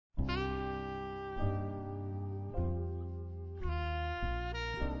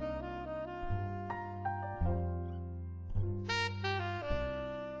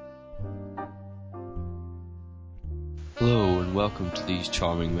and welcome to These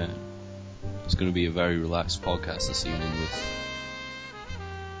Charming Men. It's going to be a very relaxed podcast this evening with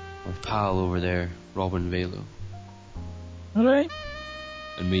my pal over there, Robin Velo. Alright.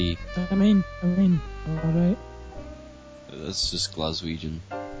 And me. Alright. That's just Glaswegian.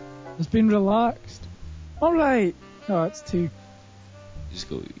 It's been relaxed. Alright. Oh, that's two. You just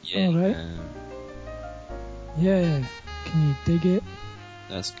go, yeah. Alright. Yeah. Can you dig it?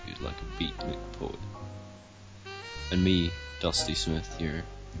 That's good, like a beatnik poet. And me, Dusty Smith, your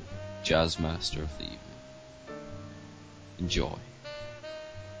jazz master of the evening. Enjoy.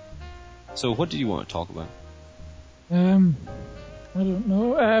 So, what do you want to talk about? I don't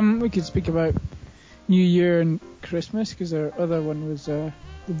know. We could speak about New Year and Christmas, because our other one was, the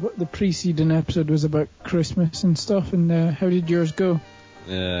preceding episode was about Christmas and stuff, and how did yours go?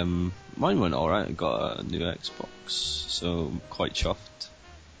 Mine went alright. I got a new Xbox, so I'm quite chuffed.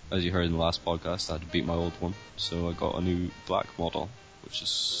 As you heard in the last podcast, I had to beat my old one, so I got a new black model, which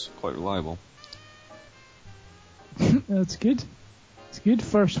is quite reliable. That's good. It's good.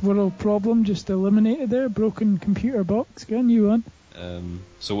 First world problem just eliminated there. Broken computer box. Get a new one.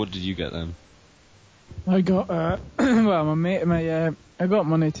 So what did you get then? I got I got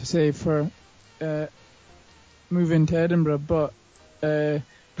money to save for moving to Edinburgh, but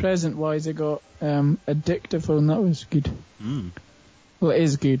present wise I got a dictaphone. That was good. Well, it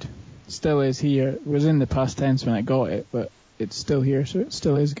is good. Still is here. It was in the past tense when I got it, but it's still here, so it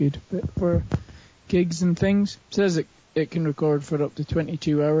still is good. But for gigs and things, it says it can record for up to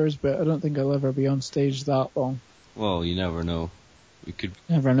 22 hours, but I don't think I'll ever be on stage that long. Well, you never know. We could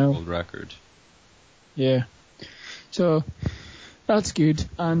never know. World record. Yeah. So that's good.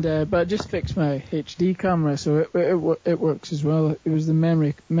 And but I just fixed my HD camera, so it works as well. It was the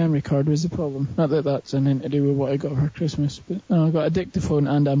memory card was the problem. Not that that's anything to do with what I got for Christmas, but no, I got a dictaphone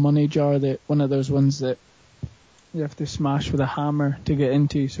and a money jar, that one of those ones that you have to smash with a hammer to get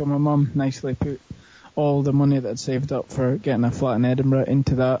into. So my mum nicely put all the money that I'd saved up for getting a flat in Edinburgh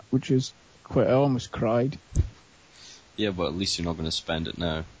into that, which is quite. I almost cried. Yeah, but at least you're not going to spend it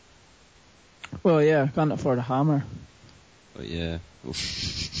now. Well, yeah, I can't afford a hammer. But yeah.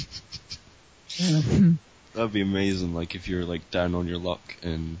 That'd be amazing, like if you're like down on your luck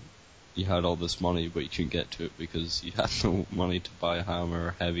and you had all this money but you couldn't get to it because you had no money to buy a hammer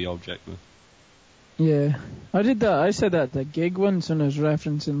or heavy object with. Yeah, I did that. I said that at the gig once when I was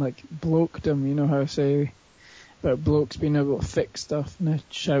referencing like blokedom, you know how I say about blokes being able to fix stuff, and I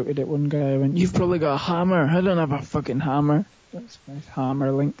shouted at one guy, I went, "You've probably got a hammer. I don't have a fucking hammer." That's a nice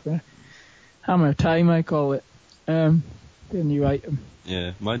hammer link there. Hammer time, I call it. The new item.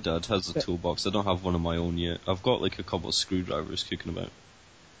 Yeah, my dad has a toolbox. I don't have one of my own yet. I've got like a couple of screwdrivers kicking about.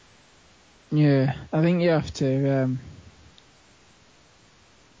 Yeah, I think you have to.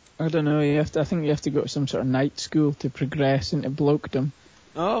 I don't know. I think you have to go to some sort of night school to progress into blokedom.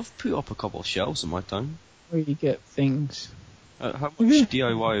 Oh, I've put up a couple of shelves in my time. Where you get things. How much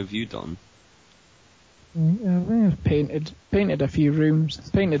DIY have you done? I think I've painted a few rooms.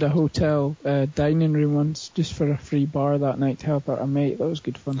 Painted a hotel dining room once just for a free bar that night to help out a mate. That was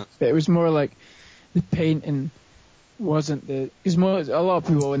good fun. But it was more like the painting wasn't because a lot of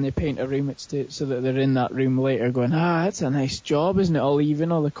people when they paint a room it's so that they're in that room later going, that's a nice job, isn't it? All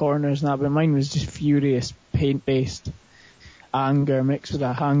even, all the corners and that. But mine was just furious paint based anger mixed with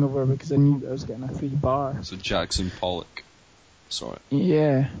a hangover because I knew that I was getting a free bar. So Jackson Pollock. Sorry.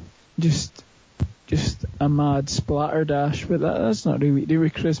 Yeah, just a mad splatter dash, but that's not really to do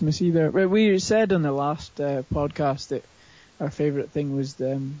with Christmas either. But we said on the last podcast that our favourite thing was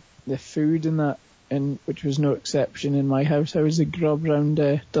the food and that, and which was no exception in my house. How was the grub round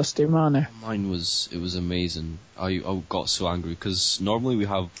Dusty Manor? Mine was amazing. I got so angry because normally we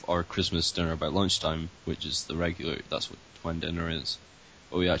have our Christmas dinner about lunchtime, which is the regular. That's when dinner is.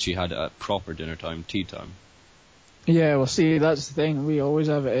 But we actually had it at proper dinner time, tea time. Yeah, well, see, that's the thing. We always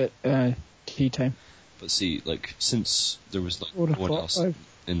have it at tea time. But see, like, since there was like no one else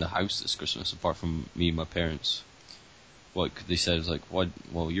in the house this Christmas apart from me and my parents, like they said, it's like,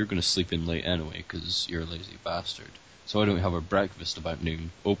 well, you're going to sleep in late anyway because you're a lazy bastard. So why don't we have our breakfast about noon,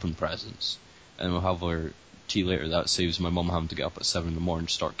 open presents, and we'll have our tea later. That saves my mum having to get up at 7 in the morning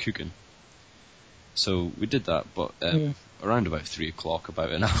to start cooking. So we did that, but around about 3 o'clock,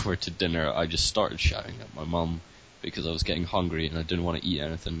 about an hour to dinner, I just started shouting at my mum because I was getting hungry and I didn't want to eat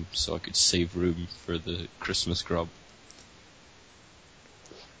anything so I could save room for the Christmas grub.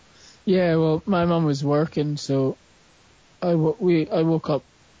 Yeah, well, my mum was working, so I woke up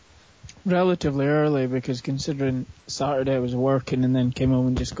relatively early because considering Saturday I was working and then came home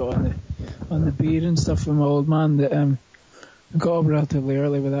and just got on the beer and stuff with my old man that I got up relatively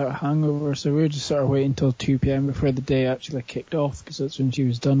early without a hangover, so we were just sort of waiting until 2 p.m. before the day actually kicked off, because that's when she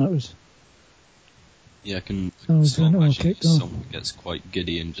was done. It was. Yeah, I can imagine someone gets quite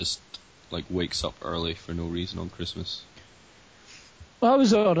giddy and just like wakes up early for no reason on Christmas. Well, I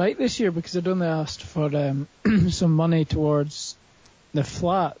was alright this year because I'd only asked for some money towards the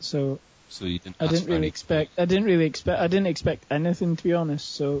flat, so you didn't. I didn't expect anything, to be honest.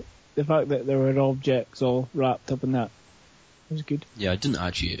 So the fact that there were objects all wrapped up in that was good. Yeah, I didn't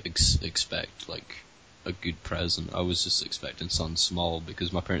actually expect like a good present. I was just expecting something small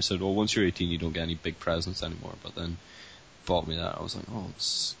because my parents said, "Oh, once you're 18, you don't get any big presents anymore." But then bought me that. I was like, "Oh,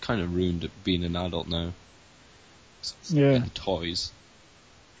 it's kind of ruined it being an adult now." Yeah, toys.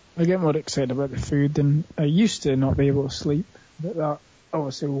 I get more excited about the food than I used to. Not be able to sleep, but that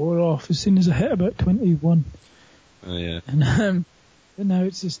obviously wore off as soon as I hit about 21. Oh yeah. And now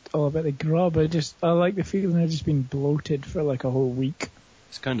it's just all about the grub. I like the feeling I've just been bloated for like a whole week.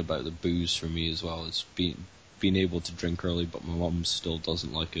 It's kind of about the booze for me as well. It's being able to drink early, but my mum still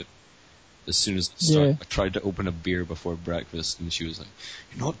doesn't like it. As soon as I tried to open a beer before breakfast, and she was like,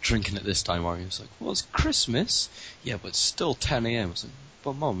 "You're not drinking at this time, are you?" I was like, "Well, it's Christmas." "Yeah, but it's still 10 a.m. I was like,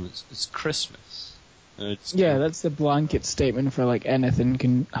 "But Mum, it's Christmas." That's the blanket statement for like anything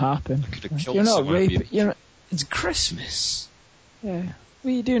can happen. You're not raping. It's Christmas. Yeah.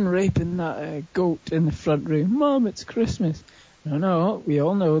 What are you doing raping that goat in the front room? Mum, it's Christmas. No, we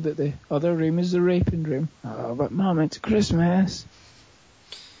all know that the other room is the raping room. Oh, but Mum, it's Christmas.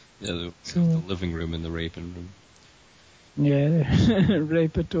 Yeah, the living room and the raping room. Yeah, the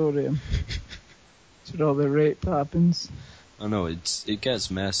rapatorium. That's where all the rape happens. I know, it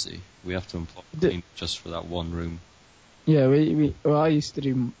gets messy. We have to employ a cleaner just for that one room. Yeah, I used to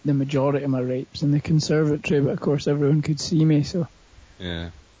do the majority of my rapes in the conservatory, but of course everyone could see me, so... Yeah.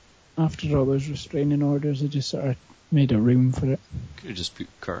 After all those restraining orders, I just sort of made a room for it. Could have just put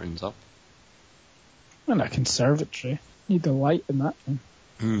curtains up. And a conservatory. Need the light in that thing.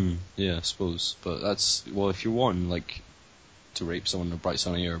 Yeah, I suppose. But if you're wanting, like, to rape someone in a bright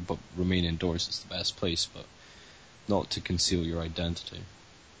sunny air, but remain indoors, it's the best place, but not to conceal your identity.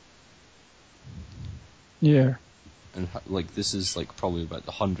 Yeah. And, like, this is, like, probably about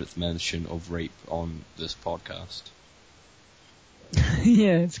the 100th mention of rape on this podcast.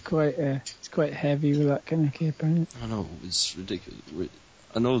 Yeah, it's quite heavy with that kind of caper in it. I know, it's ridiculous.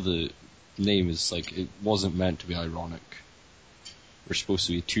 I know the name is, like, it wasn't meant to be ironic. We're supposed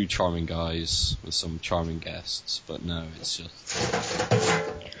to be two charming guys with some charming guests, but no, it's just...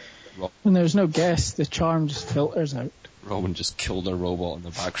 When there's no guests, the charm just filters out. Roman just killed a robot in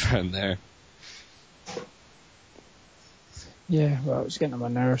the background there. Yeah, well, it was getting on my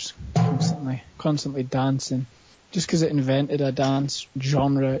nerves. Constantly dancing. Just because it invented a dance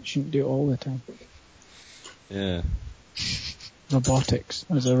genre, it shouldn't do it all the time. Yeah. Robotics.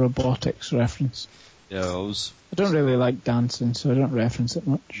 There's a robotics reference. Yeah, I don't really like dancing, so I don't reference it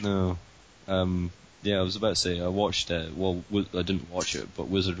much. No. Yeah, I was about to say, I watched it, I didn't watch it, but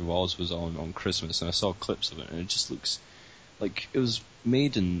Wizard of Oz was on Christmas, and I saw clips of it, and it just looks like it was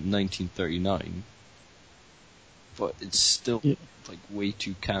made in 1939, but it's still, like, way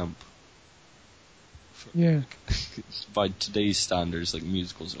too camp. Yeah. By today's standards, like,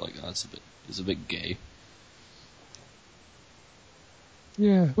 musicals are like, it's a bit gay.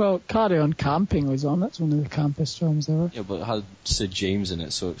 Yeah, well, Carry On Camping was on. That's one of the campest films ever. Yeah, but it had Sid James in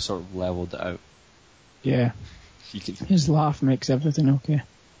it, so it sort of leveled it out. Yeah. His laugh makes everything okay.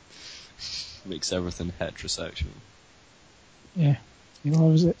 Makes everything heterosexual. Yeah. He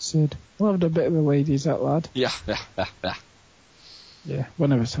loves it, Sid. Loved a bit of the ladies, that lad. Yeah. Yeah,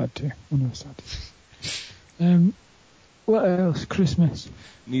 one of us had to. What else? Christmas.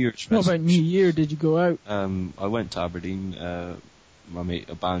 New Year's. What about New Year? Did you go out? I went to Aberdeen. My mate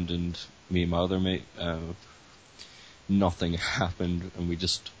abandoned me and my other mate. Nothing happened, and we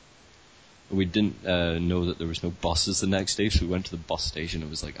didn't know that there was no buses the next day, so we went to the bus station. It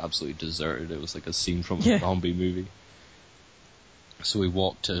was like absolutely deserted. It was like a scene from a zombie movie. So we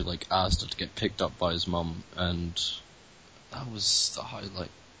walked to like Asda to get picked up by his mum, and that was the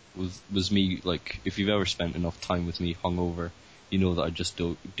highlight. Was me, like, if you've ever spent enough time with me hungover, you know that I just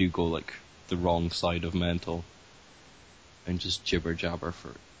do go like the wrong side of mental and just jibber jabber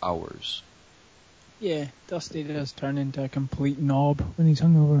for hours. Yeah, Dusty does turn into a complete knob when he's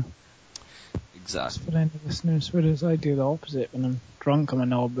hungover. Exactly. For any listeners, whereas I do the opposite. When I'm drunk, I'm a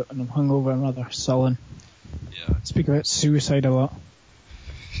knob, but when I'm hungover, I'm rather sullen. Yeah. I speak about suicide a lot.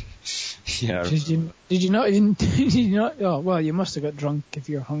 Yeah. Did you not? Oh, well, you must have got drunk if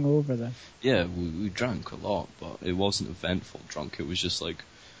you're hungover then. Yeah, we drank a lot, but it wasn't eventful drunk. It was just like,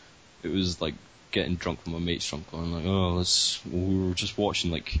 it was like getting drunk with my mates drunk, going like, we were just watching,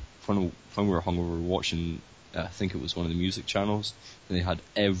 like, when we were hungover, we were watching, I think it was one of the music channels, and they had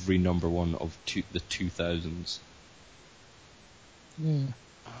every number one of the 2000s. Yeah.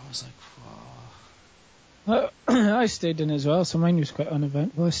 I was like, wow. I stayed in as well, so mine was quite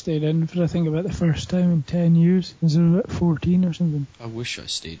uneventful. I stayed in for, I think, about the first time in 10 years. I was about 14 or something. I wish I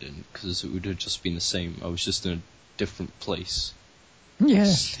stayed in, because it would have just been the same. I was just in a different place.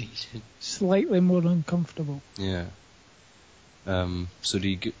 Yeah. Slightly more uncomfortable. Yeah. So do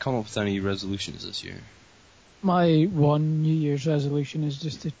you come up with any resolutions this year? My one New Year's resolution is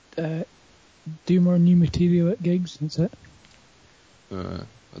just to do more new material at gigs. That's it.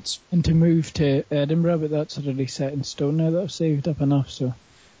 And to move to Edinburgh, but that's already set in stone now that I've saved up enough. So.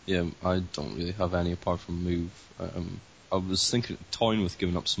 Yeah, I don't really have any apart from move. I was toying with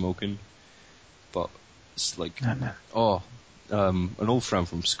giving up smoking, but it's like, an old friend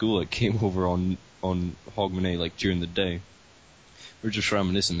from school that came over on Hogmanay, like, during the day. We're just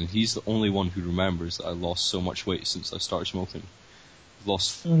reminiscing, and he's the only one who remembers that I lost so much weight since I started smoking. I've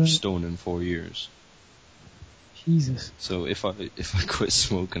lost 4 stone in 4 years. Jesus. So if I quit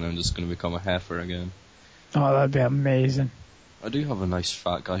smoking, I'm just going to become a heifer again. Oh, that'd be amazing. I do have a nice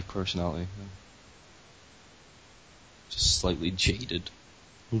fat guy personality. Just slightly jaded.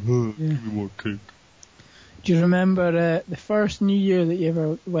 Give me more cake. Do you remember the first New Year that you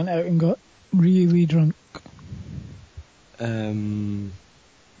ever went out and got really drunk?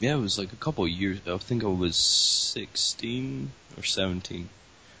 Yeah, it was like a couple of years ago. I think I was 16 or 17.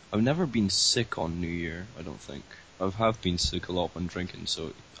 I've never been sick on New Year, I don't think. I have been sick a lot when drinking, so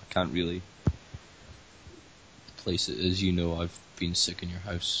I can't really place it. As you know, I've been sick in your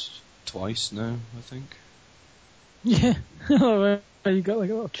house twice now, I think. Yeah. You got like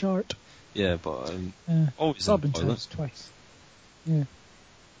a little chart. Yeah, but I'm always in the toilet. Twice. Yeah.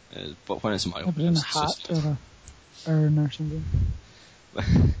 But when it's in my own house, in a hat or a urn or something.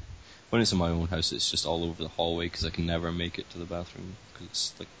 When it's in my own house, it's just all over the hallway because I can never make it to the bathroom. Cause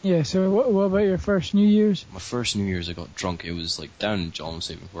it's like, yeah, so what about your first New Year's? My first New Year's I got drunk. It was like down in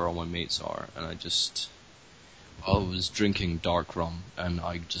Johnshaven where all my mates are, and I was drinking dark rum, and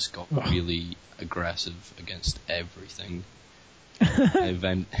I just got really aggressive against everything. I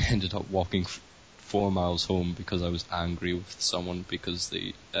then ended up walking 4 miles home because I was angry with someone because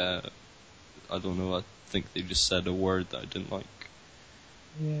they, I don't know, I think they just said a word that I didn't like.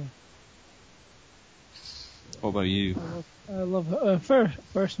 Yeah. What about you? I love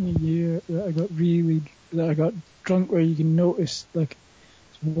first New Year that I got drunk where you can notice like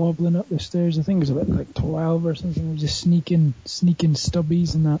wobbling up the stairs. I think it was about like 12 or something. I was just sneaking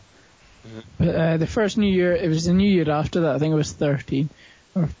stubbies and that. But the first New Year, it was the New Year after that. I think I was 13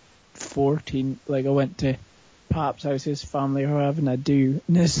 or 14. Like I went to Pap's house, his family were having a do.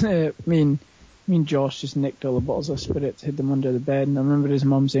 And this, me and Josh just nicked all the bottles of spirits, hid them under the bed. And I remember his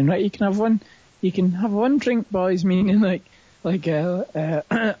mum saying, "Right, you can have one drink, boys," meaning like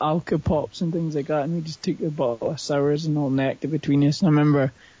Alka Pops and things like that. And we just took a bottle of sours and all necked it between us. And I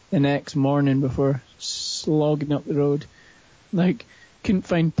remember the next morning before slogging up the road, like, couldn't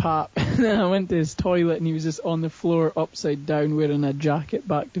find Pap. And then I went to his toilet and he was just on the floor upside down wearing a jacket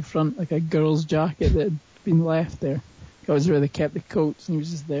back to front, like a girl's jacket that had been left there. That was where they kept the coats, and he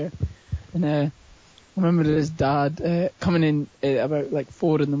was just there. And I remember his dad coming in about like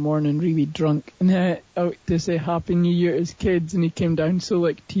 4 a.m, really drunk, and out to say Happy New Year to his kids, and he came down so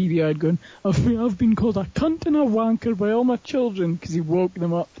like teary-eyed going, I've been called a cunt and a wanker by all my children, because he woke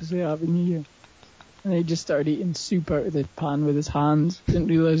them up to say Happy New Year. And he just started eating soup out of the pan with his hands, didn't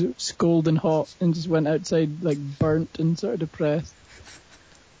realise it was scalding hot, and just went outside like burnt and sort of depressed.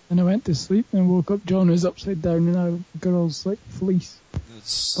 And I went to sleep and woke up, John was upside down in a girl's like fleece.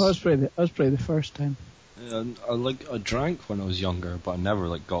 That was probably the first time. Yeah, I drank when I was younger, but I never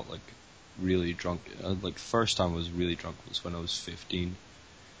like got like really drunk. Like first time I was really drunk was when I was 15.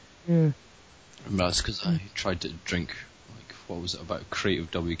 Yeah. And that's because I tried to drink like, what was it, about a crate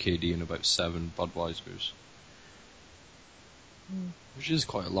of WKD and about 7 Budweisers, which is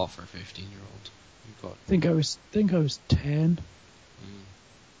quite a lot for a 15-year-old. I think I was 10.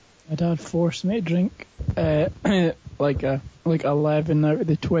 My dad forced me to drink like 11 out of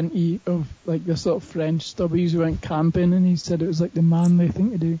the 20 of like the sort of French stubbies. We went camping and he said it was like the manly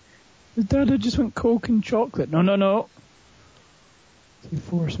thing to do. His dad had just went Coke and chocolate. No. He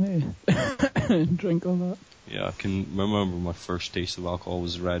forced me to drink all that. Yeah, I can remember my first taste of alcohol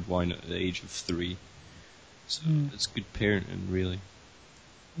was red wine at the age of 3. So it's good parenting, really.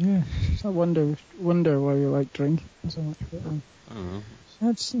 Yeah, I wonder why you like drinking so much. But, I don't know.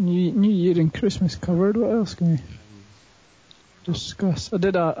 That's New Year and Christmas covered. What else can we? discuss. I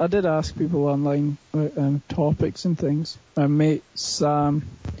did ask people online about topics and things. My mate Sam,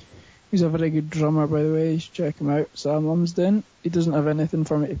 he's a very good drummer, by the way. You should check him out. Sam Lumsden. He doesn't have anything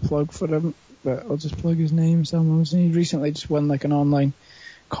for me to plug for him, but I'll just plug his name. Sam Lumsden. He recently just won like an online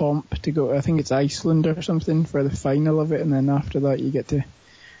comp to go. I think it's Iceland or something for the final of it, and then after that you get to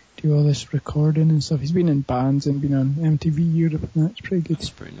do all this recording and stuff. He's been in bands and been on MTV Europe, and that's pretty good. That's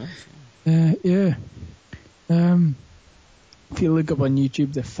pretty nice. Yeah. If you look up on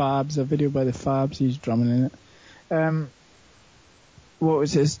YouTube, the Fabs, a video by the Fabs, he's drumming in it. What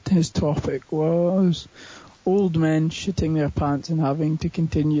was his topic? Was old men shitting their pants and having to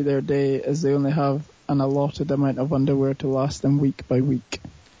continue their day as they only have an allotted amount of underwear to last them week by week.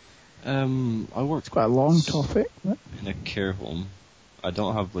 It's quite a long topic. In a care home. I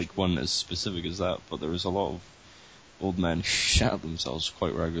don't have like one as specific as that, but there was a lot of old men who shat themselves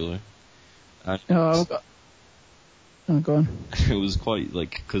quite regularly. And go on. It was quite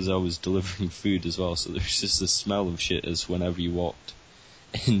like, because I was delivering food as well, so there's just this smell of shit as whenever you walked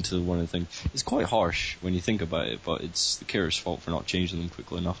into one of the things. It's quite harsh when you think about it, but it's the carer's fault for not changing them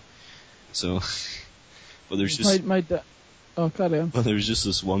quickly enough. So, but there's just carry on. But there was just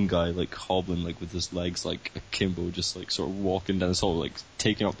this one guy like hobbling like with his legs like akimbo, just like sort of walking down this hall, like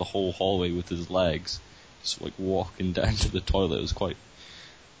taking up the whole hallway with his legs, just like walking down to the toilet. It's quite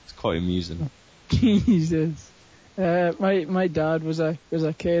amusing. Jesus. My dad was a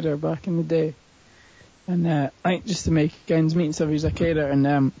caterer back in the day, and just to make ends meet and stuff, he was a caterer,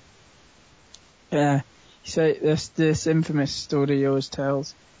 and he said this infamous story he always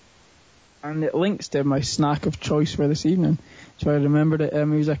tells, and it links to my snack of choice for this evening. So I remembered it. He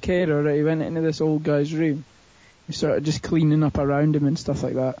was a caterer, right? He went into this old guy's room. He started just cleaning up around him and stuff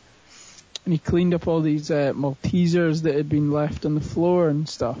like that, and he cleaned up all these Maltesers that had been left on the floor and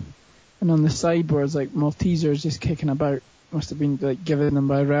stuff. And on the sideboards, like Maltesers just kicking about, must have been like given them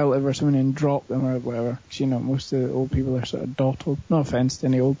by a relative or someone and dropped them or whatever. Because most of the old people are sort of dottled. No offence to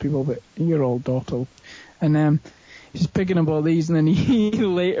any old people, but you're all dottled. And he's picking up all these, and then he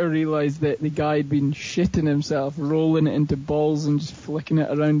later realised that the guy had been shitting himself, rolling it into balls and just flicking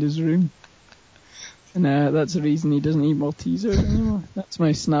it around his room. And that's the reason he doesn't eat Maltesers anymore. That's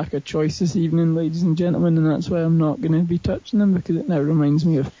my snack of choice this evening, ladies and gentlemen, and that's why I'm not going to be touching them, because it now reminds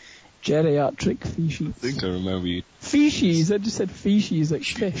me of geriatric feces. I think I remember you. Feces? I just said feces, like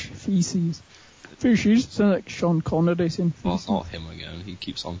fish. Feces. Feces? Sounds like Sean Connery saying feces. Well, not him again. He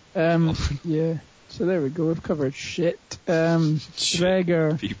keeps on. Yeah. So there we go. We've covered shit.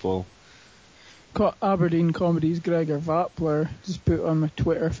 Gregor. People. Aberdeen Comedy's Gregor Vappler just put on my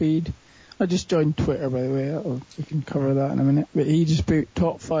Twitter feed. I just joined Twitter, by the way. We can cover that in a minute. But he just put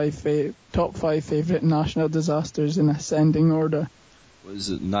top five favourite national disasters in ascending order.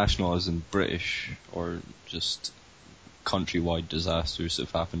 Was it national as in British, or just countrywide disasters that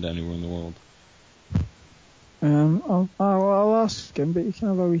have happened anywhere in the world? I'll ask him, but you can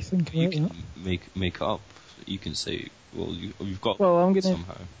have a wee think about it. You can make up. You can say, well, you've got I'm gonna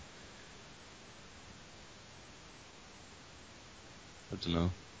somehow. I don't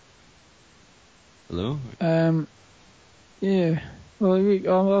know. Hello? Yeah. Well,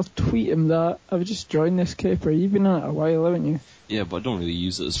 I'll tweet him that. I've just joined this caper. You've been on it a while, haven't you? Yeah, but I don't really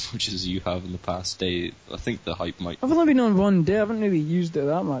use it as much as you have in the past day. I think the hype might... I've only been on one day. I haven't really used it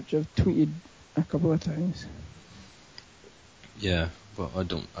that much. I've tweeted a couple of times. Yeah, but I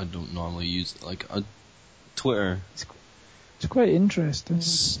don't normally use it. Like, Twitter... It's quite interesting.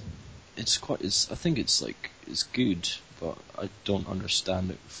 I think it's good, but I don't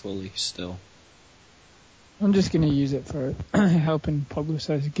understand it fully still. I'm just going to use it for helping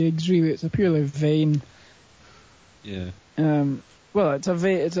publicise gigs. Really, it's a purely vain. Yeah. Well, it's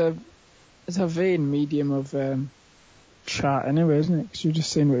a vain medium of chat anyway, isn't it? Because you're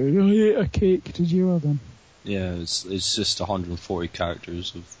just saying, "Oh, I ate a cake. Did you?" Well done. Yeah, it's just 140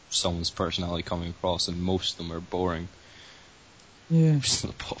 characters of someone's personality coming across, and most of them are boring. Yeah. Most of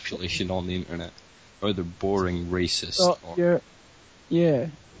the population on the internet, or they're boring, racist. Yeah.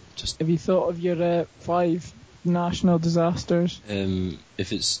 Have you thought of your 5 national disasters?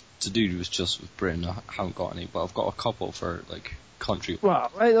 If it's to do with Britain, I haven't got any, but I've got a couple for like country.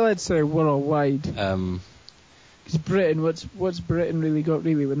 Well, let's say worldwide. Because Britain, what's Britain really got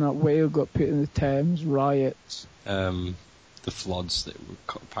when that whale got put in the Thames? Riots. The floods that were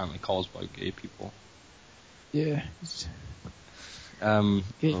apparently caused by gay people. Yeah.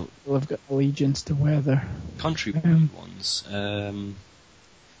 People have got allegiance to weather. Country-wide ones.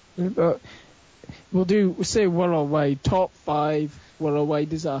 We'll say worldwide, top 5 worldwide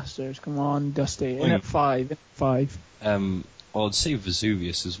disasters. Come on, Dusty. In at 5. I'd say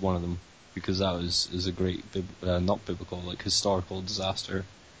Vesuvius is one of them. because that is a great, not biblical, like historical disaster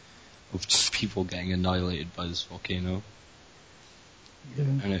of just people getting annihilated by this volcano. Yeah.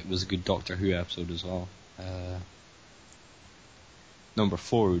 And it was a good Doctor Who episode as well. Number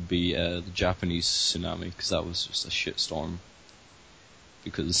 4 would be the Japanese tsunami, because that was just a shitstorm.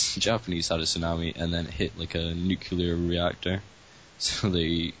 Because the Japanese had a tsunami and then it hit like a nuclear reactor, so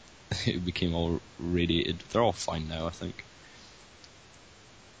it became all radiated. They're all fine now, I think.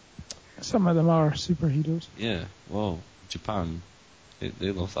 Some of them are superheroes. Yeah, well, Japan,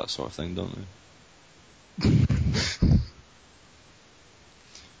 they love that sort of thing, don't they? I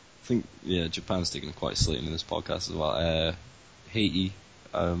think, yeah, Japan's taking quite a slate in this podcast as well. Haiti,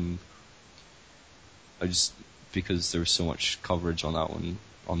 because there was so much coverage on that one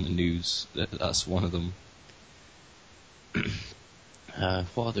on the news, that's one of them.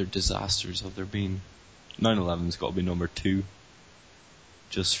 What other disasters have there been? 9/11's got to be number 2,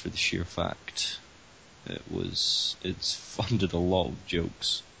 just for the sheer fact it's funded a lot of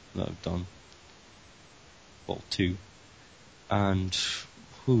jokes that I've done. Well, 2. And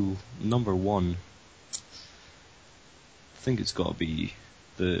number 1, I think it's got to be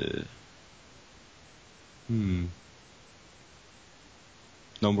the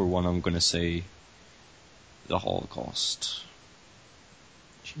number 1, I'm going to say the Holocaust.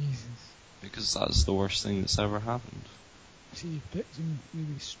 Jesus. Because that's the worst thing that's ever happened. See, you picked some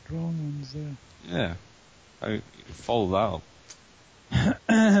really strong ones there. Yeah. I follow that up.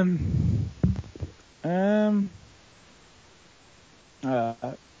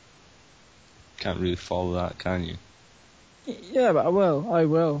 Can't really follow that, can you? Yeah, but I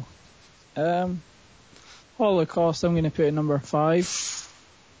will. Holocaust, I'm going to put at number 5.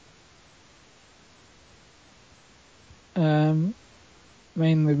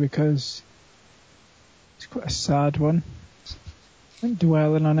 Mainly because it's quite a sad one. I'm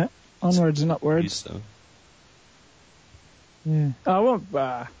dwelling on it. Onwards and upwards. Yeah. I won't.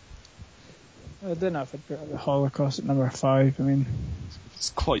 I don't know if I'd put the Holocaust at number 5. I mean, it's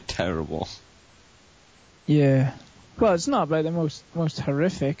quite terrible. Yeah. Well, it's not about the most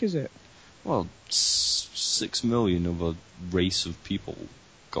horrific, is it? Well, 6 million of a race of people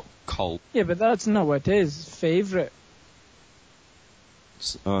got culled. Yeah, but that's not what it is. Favourite.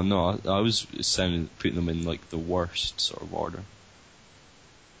 No, I was putting them in like the worst sort of order.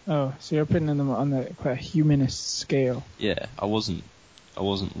 Oh, so you're putting them on quite a humanist scale. Yeah, I wasn't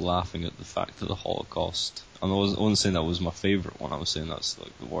laughing at the fact of the Holocaust. And I wasn't saying that was my favourite one, I was saying that's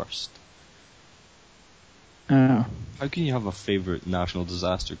like the worst. Oh. How can you have a favourite national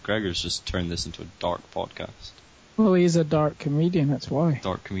disaster? Gregor's just turned this into a dark podcast. Well, he's a dark comedian, that's why.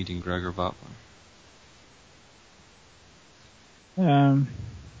 Dark comedian Gregor Vatler. I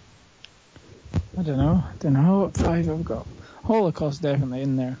don't know what 5 I've got. Holocaust definitely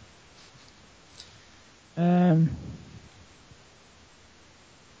in there.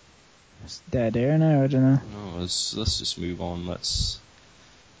 It's dead air now, I don't know. No, let's just move on. It's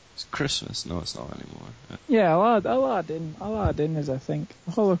Christmas. No, it's not anymore. Yeah, I'll add in as I think.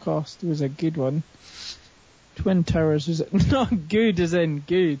 The Holocaust was a good one. Twin Towers was not good as in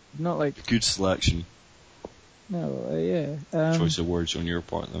good, not like good selection. No, yeah. Choice of words on your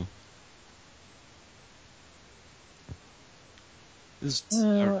part, though.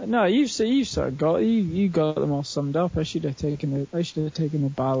 No, you sort of got you got them all summed up. I should have taken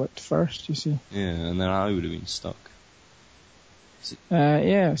the ballot first. You see. Yeah, and then I would have been stuck.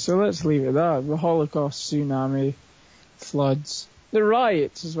 Yeah. So let's leave it at that. The Holocaust, tsunami, floods, the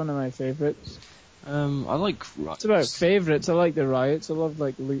riots is one of my favourites. I like riots. It's about favourites. I like the riots. I love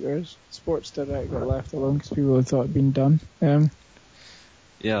like looters. Sports Direct got left alone because people had thought it'd been done. Yeah,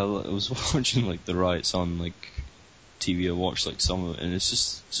 I was watching like the riots on like TV. I watched like some of it, and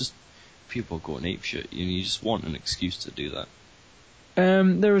it's just people going apeshit. You just want an excuse to do that.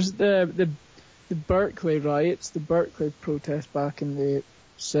 There was the Berkeley riots, the Berkeley protest back in the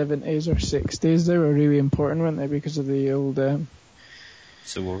 70s or 60s. They were really important, weren't they, because of the old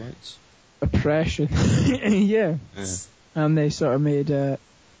civil rights oppression. Yeah. And they sort of made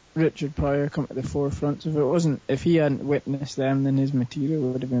Richard Pryor come to the forefront. So if he hadn't witnessed them, then his material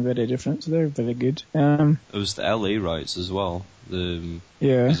would have been very different. So they're very good. It was the LA riots as well.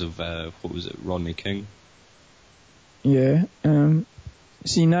 Because of what was it, Rodney King? Yeah.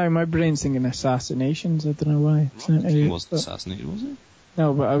 See, now my brain's thinking assassinations. I don't know why. Rodney King wasn't assassinated, was he?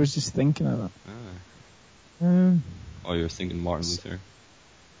 No, but I was just thinking of that. Oh, you were thinking Martin Luther.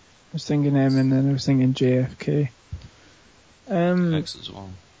 I was thinking him, and then I was thinking JFK. X as well.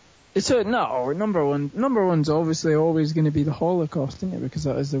 Number one's obviously always going to be the Holocaust, isn't it? Because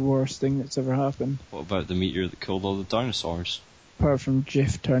that is the worst thing that's ever happened. What about the meteor that killed all the dinosaurs? Apart from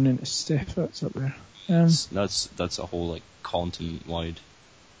Jiff turning to Stiff, that's up there. That's a whole like continent wide.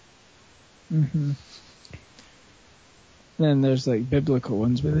 Mhm. Then there's like biblical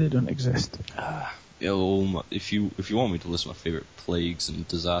ones, but they don't exist. If you want me to list my favorite plagues and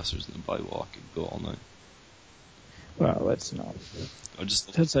disasters in the Bible, I could go all night. Well, let's not.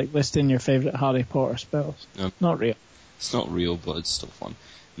 It's like listing your favourite Harry Potter spells. Not real. It's not real, but it's still fun.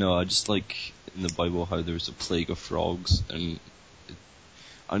 No, I just like in the Bible how there's a plague of frogs, and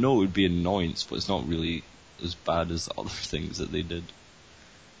I know it would be an annoyance, but it's not really as bad as the other things that they did.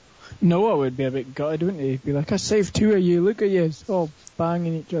 Noah would be a bit gutted, wouldn't he? He'd be like, I saved 2 of you, look at you, it's all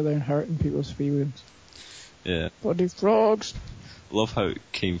banging each other and hurting people's feelings. Yeah. Bloody frogs. I love how it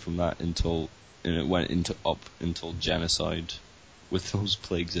came from that and it went up until genocide with those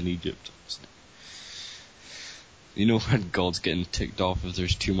plagues in Egypt. You know when God's getting ticked off if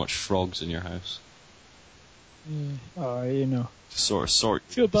there's too much frogs in your house? Yeah. Oh, you know. Sort.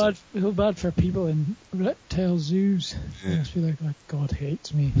 Feel bad for people in reptile zoos. Yeah. Just be like, oh, God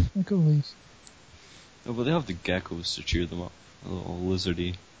hates me. Look at all these. No, but they have the geckos to cheer them up. A little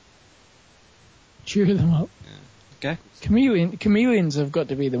lizardy. Cheer them up. Yeah. Geckos. Chameleons have got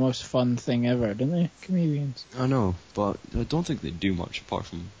to be the most fun thing ever, don't they? Chameleons. I know, but I don't think they do much apart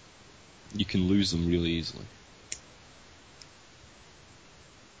from you can lose them really easily.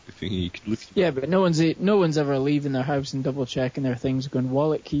 Yeah, but no one's ever leaving their house and double checking their things, going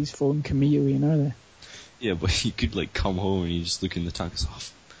wallet, keys, phone, chameleon, are they? Yeah, but you could like come home and you just look in the tank and say,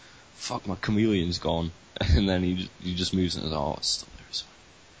 oh, fuck, my chameleon's gone, and then he just moves and oh, it's still there. It's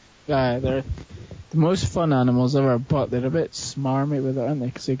fine. They're the most fun animals ever, but they're a bit smarmy with it, aren't they?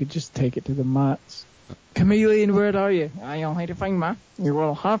 Because they could just take it to the mats. Chameleon, where are you? You'll have to find me. You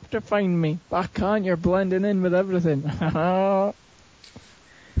will have to find me. I can't. You're blending in with everything.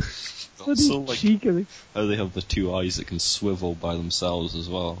 also like cheekily. How they have the 2 eyes that can swivel by themselves as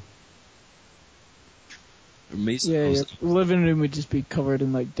well. Amazing. Yeah, your living room would just be covered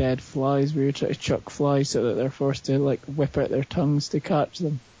in like dead flies where you try to chuck flies so that they're forced to like whip out their tongues to catch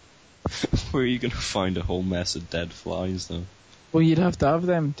them. Where are you going to find a whole mess of dead flies though? Well, you'd have to have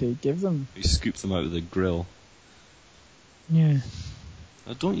them to give them. You scoop them out of the grill. Yeah.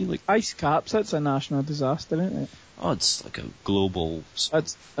 Don't you like ice caps? That's a national disaster, isn't it? Oh, it's like a global.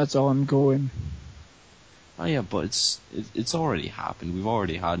 That's ongoing. Oh yeah, but it's already happened. We've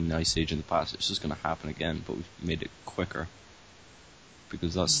already had an ice age in the past. It's just going to happen again, but we've made it quicker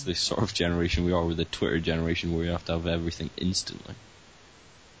because that's the sort of generation we are with the Twitter generation, where you have to have everything instantly.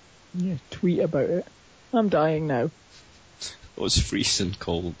 Yeah, tweet about it. I'm dying now. Oh, it's freezing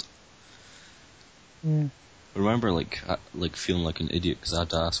cold. Yeah. I remember like feeling like an idiot because I had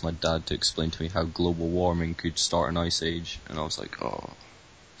to ask my dad to explain to me how global warming could start an ice age, and I was like, oh,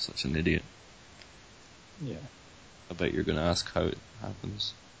 such an idiot. Yeah. I bet you're going to ask how it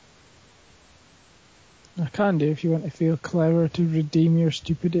happens. I can do if you want to feel clever to redeem your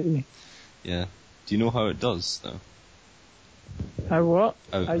stupidity. Yeah. Do you know how it does, though? How what?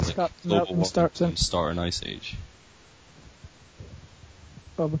 How, ice caps global melt and start an ice age.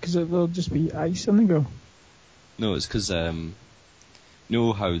 Well, because it'll just be ice on the go. No, it's because, you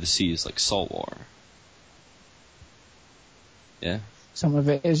know how the sea is like salt water? Yeah? Some of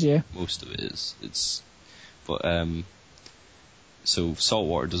it is, yeah. Most of it is. But, so salt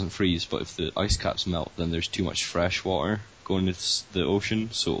water doesn't freeze, but if the ice caps melt, then there's too much fresh water going into the ocean,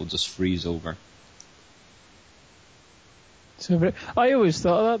 so it'll just freeze over. So, I always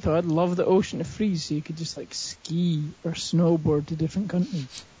thought of that though. I'd love the ocean to freeze so you could just like ski or snowboard to different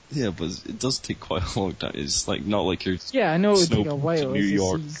countries. Yeah, but it does take quite a long time. It's like not like you're. Yeah, I know it would take a while. To New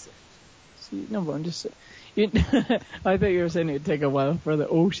York. No, but I'm just. I thought you were saying it would take a while for the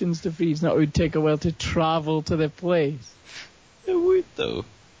oceans to freeze, not it would take a while to travel to the place. It would though.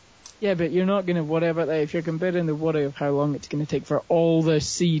 Yeah, but you're not going to worry about that if you're comparing the worry of how long it's going to take for all the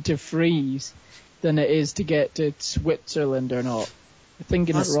sea to freeze than it is to get to Switzerland or not. You're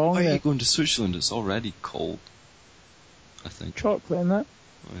thinking it wrong. Why are you going to Switzerland? It's already cold. I think. Chocolate and that.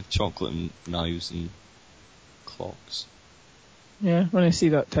 Chocolate and knives and clocks. Yeah, when I see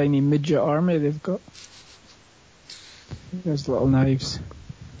that tiny midget army they've got. Those little knives.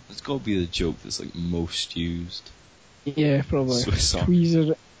 It's got to be the joke that's like most used. Yeah, probably. Swiss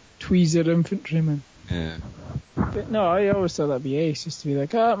Tweezer infantryman. Yeah. But no, I always thought that'd be ace, just to be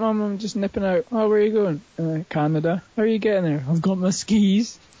like, Mum, I'm just nipping out. Oh, where are you going? Canada. How are you getting there? I've got my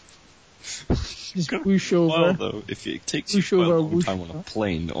skis. Just whoosh over. Well, though, if it takes you quite a long time on a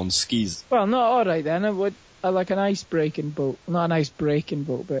plane on skis. Well, not alright then. I like an ice-breaking boat. Not an ice-breaking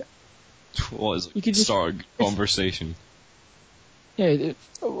boat, but... What is it? You could just start a conversation. Yeah,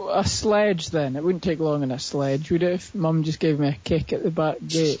 a sledge then. It wouldn't take long in a sledge, would it, if Mum just gave me a kick at the back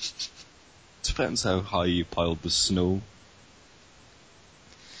gate? Depends how high you piled the snow.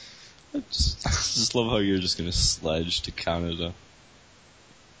 I just love how you're just going to sledge to Canada.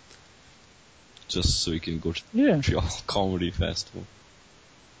 Just so you can go to the Montreal Comedy Festival.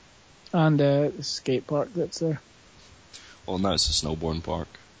 And the skate park that's there. Well, now it's a snowboarding park.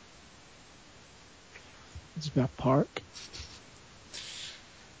 It's a park.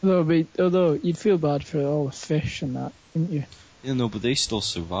 Although you'd feel bad for all the fish and that, wouldn't you? Yeah, no, but they still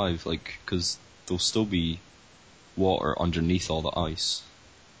survive, like, because there'll still be water underneath all the ice.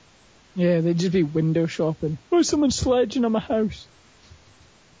 Yeah, they'd just be window shopping. Oh, someone's sledging on my house.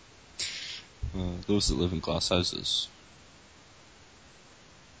 Those that live in glass houses.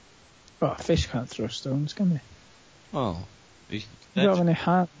 Oh, fish can't throw stones, can they? Oh. They don't have any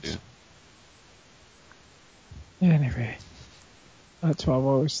hands. Yeah. Anyway. That's what I've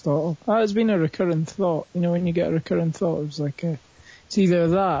always thought of. That has been a recurring thought. You know, when you get a recurring thought, it's like it's either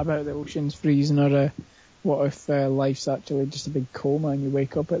that about the oceans freezing or what if life's actually just a big coma and you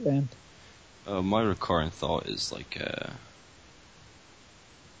wake up at the end. My recurring thought is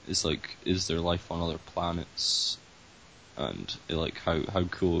is there life on other planets? And like how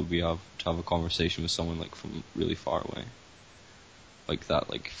cool would we have to have a conversation with someone like from really far away, like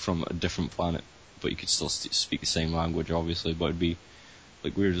that, like from a different planet, but you could still speak the same language, obviously. But it'd be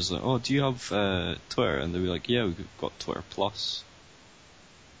like we're just like, oh, do you have Twitter? And they'd be like, yeah, we've got Twitter Plus.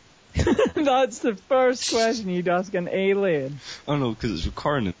 That's the first question you'd ask an alien. I don't know, because it's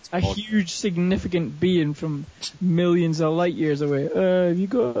recurring. A huge, significant being from millions of light years away. Have you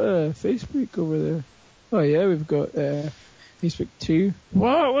got Facebook over there? Oh yeah, we've got Facebook too.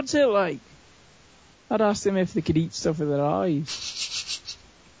 What? What's it like? I'd ask them if they could eat stuff with their eyes.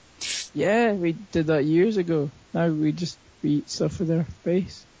 Yeah, we did that years ago. Now we eat stuff with our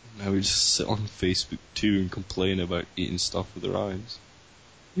face. Now we just sit on Facebook too and complain about eating stuff with our eyes.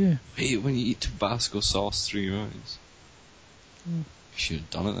 Yeah. Hey, when you eat Tabasco sauce through your eyes. You should have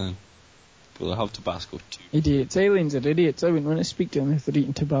done it then. But they'll have Tabasco too. Idiots. Aliens are idiots. I wouldn't want to speak to them if they're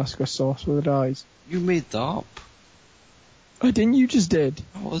eating Tabasco sauce with their eyes. You made that up. Oh, didn't you just did?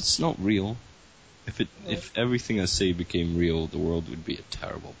 Oh, it's not real. If everything I say became real, the world would be a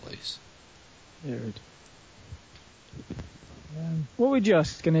terrible place. Yeah, it would. What would you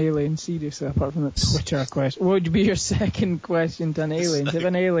ask an alien seriously, apart from the Twitter question? What would be your second question to an alien? If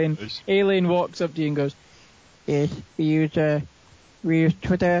an alien walks up to you and goes, yes, we use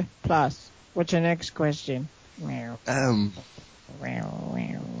Twitter Plus. What's your next question?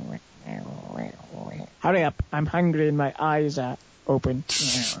 Hurry up, I'm hungry and my eyes are open.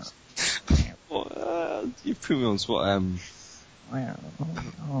 You put me on spot. Do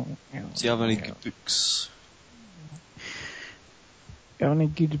you have any good books? Got any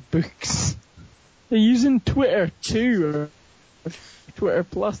good books? They're using Twitter too, or Twitter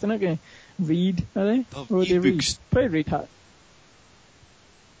Plus. They're not going to read, are they? Of or e-books. They read? Probably read that.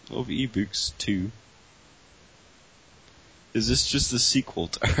 Of ebooks too. Is this just the sequel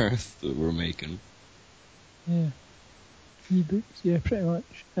to Earth that we're making? Yeah. E-books, yeah, pretty much.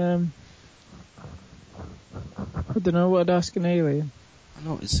 I don't know what I'd ask an alien. I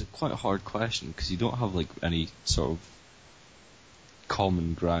know, it's quite a hard question, because you don't have, like, any sort of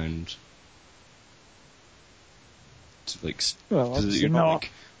common ground to, like, because you're not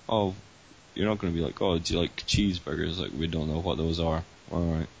like, oh, you're not going to be like, oh, do you like cheeseburgers? Like, we don't know what those are.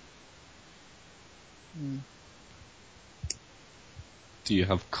 Alright. Do you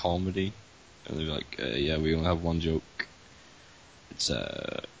have comedy? And they'll be like, yeah, we only have one joke. It's,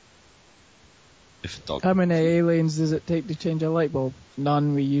 if a dog... How many aliens does it take to change a light bulb?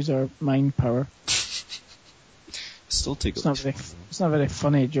 None. We use our mind power. Still take it's not a very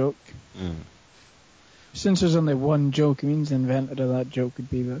funny joke. Yeah. Since there's only one joke, it means the inventor of that joke would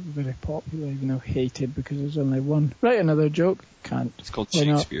be very popular, even though hated because there's only one. Write another joke. Can't. It's called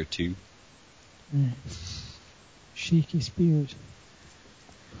Shakespeare too. Shaky Spears.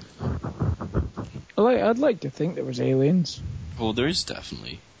 I'd like to think there was aliens. Oh, there is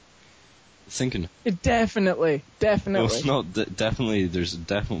definitely. Thinking. Definitely. No, it's not. Definitely, there's a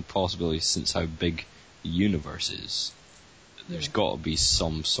definite possibility since how big the universe is. There's got to be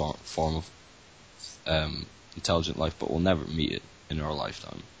some sort form of intelligent life, but we'll never meet it in our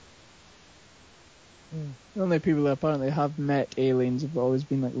lifetime. The only people that apparently have met aliens have always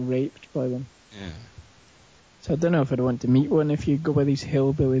been like raped by them. Yeah. So I don't know if I'd want to meet one if you go by these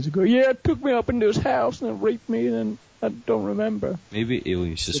hillbillies who go, yeah, it took me up into his house and it raped me and then I don't remember. Maybe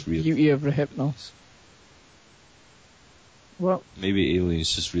aliens just really... beauty of Hypnos. What? Maybe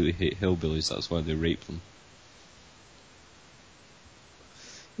aliens just really hate hillbillies, that's why they rape them.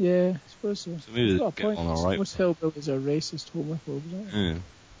 Yeah, I suppose so. So maybe they get on alright. Most hillbillies are racist homophobes, aren't they? Yeah.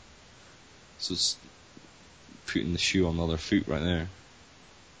 So it's putting the shoe on the other foot right there.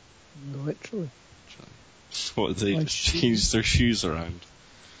 Literally. What, they just changed their shoes around?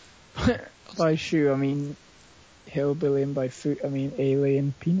 By shoe, I mean hillbilly, and by foot, I mean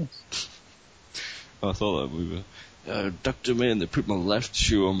alien penis. I thought that we were... Dr. Man, they put my left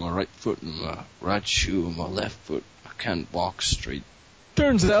shoe on my right foot and my right shoe on my left foot. I can't walk straight.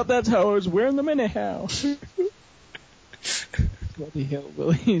 Turns out that's how I was wearing them anyhow. Bloody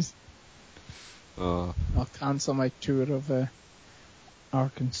hillbillies. I'll cancel my tour of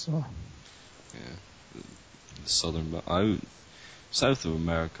Arkansas. Yeah. The southern... South of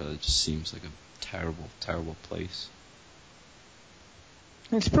America, it just seems like a terrible, terrible place.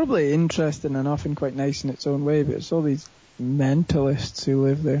 It's probably interesting enough and quite nice in its own way, but it's all these mentalists who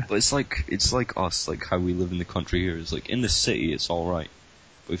live there. But it's like us, like how we live in the country here. It's like in the city, it's all right,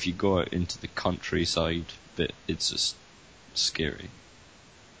 but if you go out into the countryside bit, it's just scary.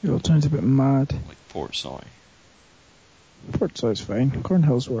 It all turns a bit mad. Like Port Saw. Port Saw's fine.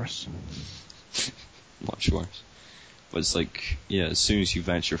 Cornhill's worse. Much worse. But it's like, yeah, as soon as you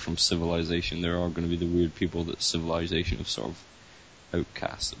venture from civilization, there are going to be the weird people that civilization have sort of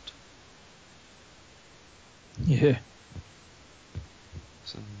outcasted. Yeah.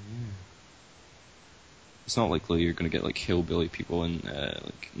 So, yeah. It's not like you're going to get like hillbilly people in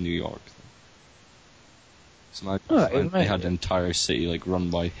like New York. So they had an entire city like run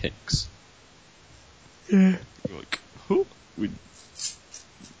by hicks. Yeah. You're like, oh, we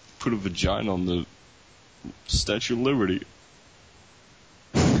put a vagina on the Statue of Liberty.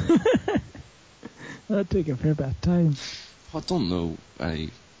 That'd take a fair bit of time. I don't know any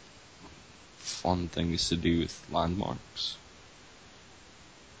fun things to do with landmarks.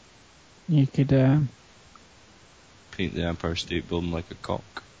 You could paint the Empire State Building like a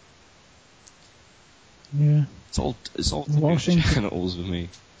cock. Yeah. It's all Washington genitals with me.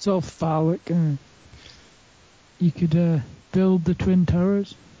 It's all phallic. You could build the Twin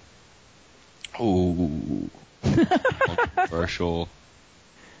Towers. Oh, controversial.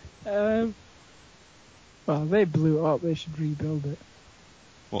 Well, they blew up. They should rebuild it.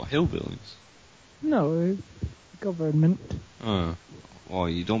 What, hillbillies? No, government. Oh, well,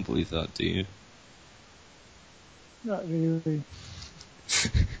 you don't believe that, do you? Not really.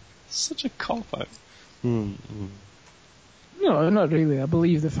 Such a cop-out. No, not really. I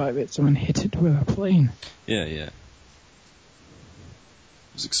believe the fact that someone hit it with a plane. Yeah.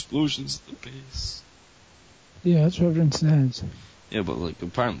 There's explosions at the base. Yeah, that's what everyone says. Yeah, but like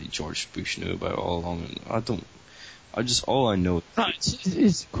apparently George Bush knew about it all along, and all I know.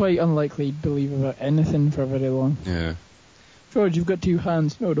 It's quite unlikely he'd believe about anything for very long. Yeah. George, you've got 2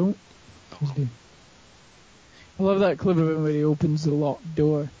 hands. No, don't. I love that clip of him where he opens the locked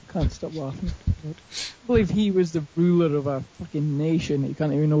door. Can't stop laughing. I believe he was the ruler of a fucking nation. He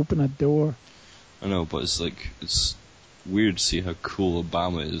can't even open a door. I know, but it's weird to see how cool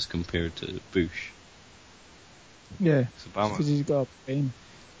Obama is compared to Bush. Yeah, because he's got a brain.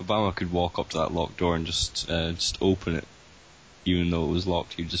 Obama could walk up to that locked door and just open it, even though it was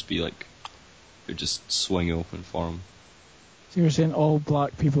locked. He'd just be like, it'd just swing open for him. So you're saying all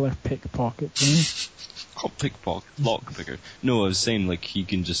black people are pickpockets, Oh, pickpocket, lockpicker. No, I was saying like he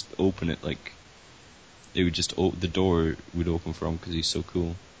can just open it, like they would just the door would open for him because he's so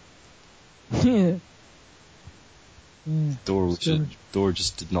cool. Yeah. Door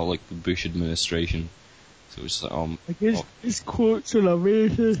just did not like the Bush administration, so it was like I guess his quotes are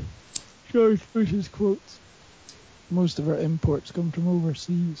amazing. George Bush's quotes. Most of our imports come from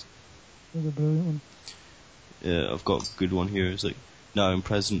overseas. That's a brilliant one. Yeah, I've got a good one here. It's like, now I'm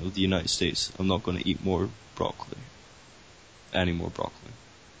President of the United States, I'm not going to eat more broccoli. Any more broccoli.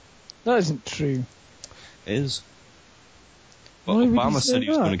 That isn't true. It is. But Obama said he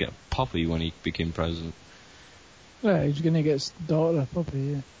was going to get a puppy when he became president. Yeah, he was going to get his daughter a puppy,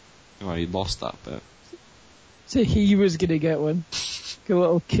 yeah. Oh, he lost that bit. So he was going to get one. Like a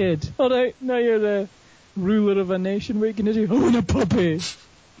little kid. Alright, now you're the ruler of a nation, what are you going to do? I want a puppy!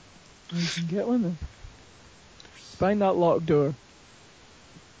 You can get one then. Find that locked door.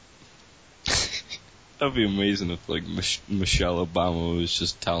 That'd be amazing if, like, Michelle Obama was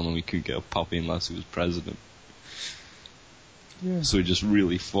just telling him he couldn't get a puppy unless he was president. Yeah. So he just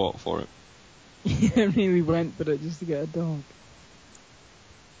really fought for it. Yeah, really went for it just to get a dog.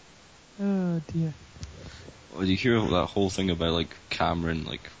 Oh dear. Well, you hear that whole thing about, like, Cameron,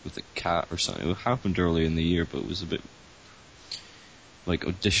 like, with a cat or something? It happened earlier in the year, but it was a bit like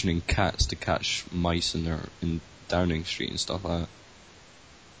auditioning cats to catch mice in Downing Street and stuff like that.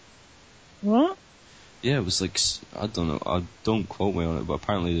 What? Yeah, it was like, I don't know, don't quote me on it, but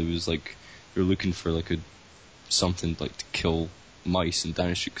apparently there was like, they were looking for like something like to kill mice in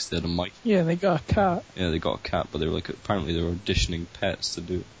Downing Street because they had a mice. Yeah, they got a cat. Yeah, they got a cat, but they were like, apparently they were auditioning pets to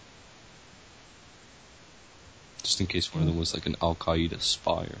do it. Just in case one of them was like an Al-Qaeda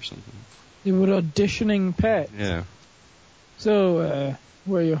spy or something. They were auditioning pets? Yeah. So,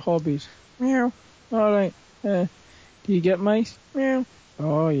 what are your hobbies? Meow. Alright. Do you get mice? Meow.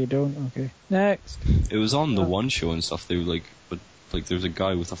 Oh, you don't? Okay. Next. It was on the One Show and stuff. They were like, but like there's a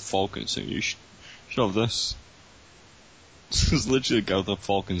guy with a falcon saying, you should have this. There's literally a guy with a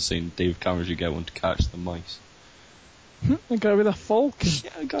falcon saying, Dave Cameron should get one to catch the mice. A guy with a falcon?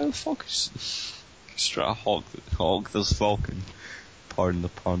 Yeah, a guy with a falcon. He's trying to hog this falcon. Pardon the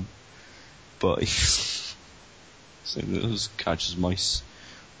pun. But he's saying that those catches mice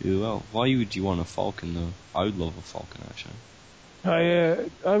really well. Why would you want a falcon though? I would love a falcon actually.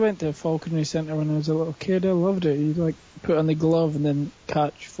 I went to a falconry centre when I was a little kid. I loved it. You like put on the glove and then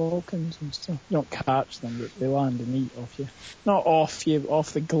catch falcons and stuff. You don't catch them, but they land and eat off you. Not off you,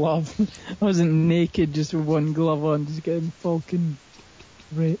 off the glove. I wasn't naked just with one glove on, just getting falcon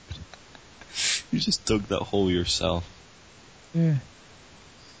raped. You just dug that hole yourself. Yeah.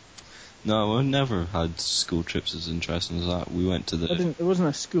 No, I never had school trips as interesting as that. We went to It wasn't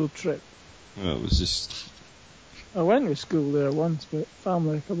a school trip. No, it was just... I went to school there once, but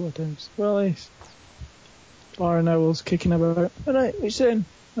family a couple of times. Well, nice. Barn owls kicking about. Alright, what you saying?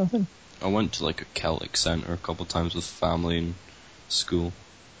 Nothing. I went to like a Celtic centre a couple of times with family in school. It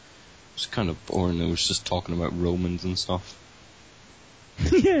was kind of boring. It was just talking about Romans and stuff.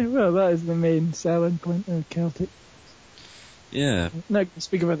 Yeah, well, that is the main selling point of Celtic. Yeah. Not going to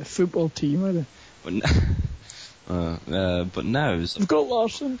speak about the football team, are they? But now... We've got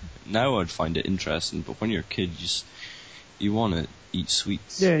Larson. Now I'd find it interesting, but when you're a kid, you want to eat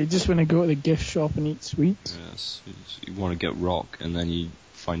sweets. Yeah, you just want to go to the gift shop and eat sweets. Yes, you want to get rock, and then you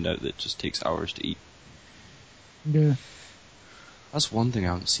find out that it just takes hours to eat. Yeah. That's one thing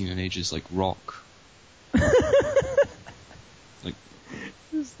I haven't seen in ages, like rock. Like,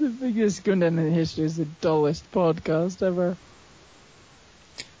 it's the biggest going down in history. It's the dullest podcast ever.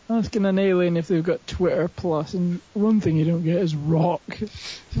 Asking an alien if they've got Twitter Plus, and one thing you don't get is rock.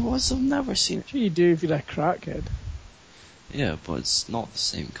 I've never seen it. Sure you do if you're a crackhead. Yeah, but it's not the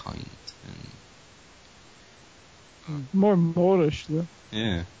same kind. More Moorish, though.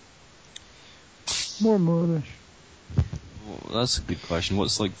 Yeah. More Moorish. Well, that's a good question.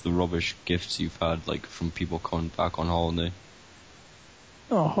 What's like the rubbish gifts you've had, like from people coming back on holiday?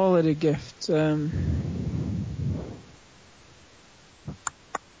 Oh, holiday gifts. I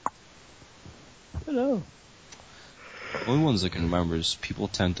don't know. The only ones I can remember is people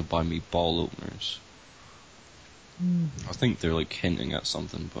tend to buy me ball openers. I think they're like hinting at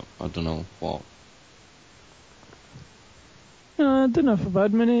something, but I don't know what. No, I don't know if I've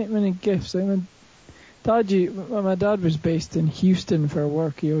had many gifts. When my dad was based in Houston for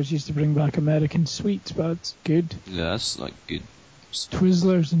work, he always used to bring back American sweets, but it's good. Yeah, that's like good.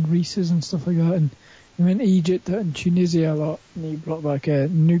 Twizzlers and Reese's and stuff like that. And he went to Egypt and Tunisia a lot, and he brought back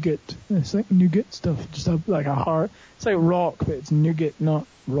nougat. It's like nougat stuff, just like a hard. It's like rock, but it's nougat, not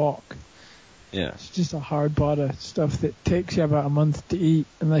rock. Yeah. It's just a hard bar of stuff that takes you about a month to eat,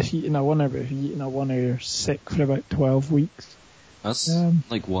 unless you eat in a one. But if you eat in a one, you're sick for about 12 weeks. That's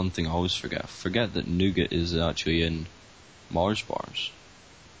like one thing I always forget. Forget that nougat is actually in Mars bars.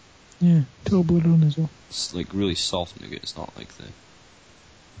 Yeah, Toblerone as well. It's like really soft nougat. It's not like the.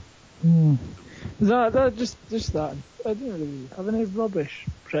 That just that. I don't really have any rubbish.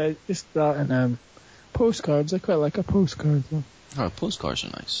 Just that and postcards. I quite like a postcard though. Oh, postcards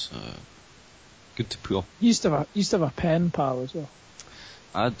are nice. Good to put up. Used to have a pen pal as well.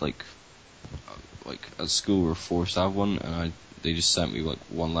 I had like at school we were forced to have one, and they just sent me like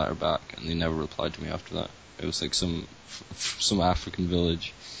one letter back, and they never replied to me after that. It was like some African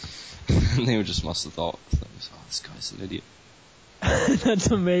village, and they just must have thought, oh, this guy's an idiot.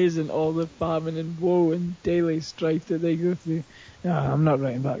 That's amazing, all the famine and woe and daily strife that they go through. No, I'm not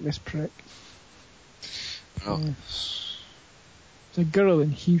writing back this prick. No. There's a girl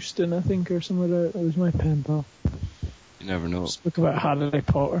in Houston, I think, or somewhere. That was my pen pal. You never know. Spoke about Harry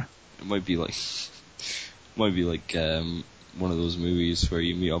Potter. It might be like one of those movies where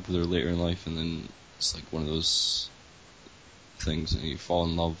you meet up with her later in life, and then it's like one of those things, and you fall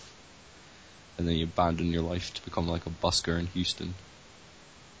in love, and then you abandon your life to become like a busker in Houston.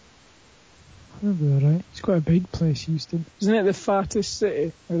 That'll be alright. It's quite a big place, Houston. Isn't it the fattest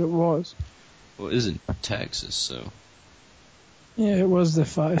city? Or it was? Well, it isn't Texas, so... Yeah, it was the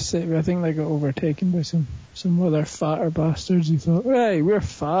fattest city, but I think they got overtaken by some other fatter bastards who thought, hey, we're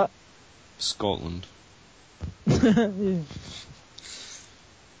fat. Scotland. Yeah.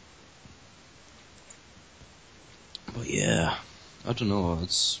 But yeah, I don't know.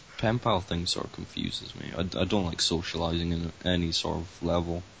 It's pen pal thing sort of confuses me. I don't like socializing in any sort of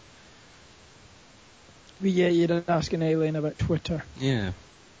level. But yeah, you'd ask an alien about Twitter. Yeah,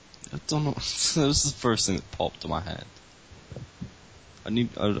 I don't know. That was the first thing that popped in my head.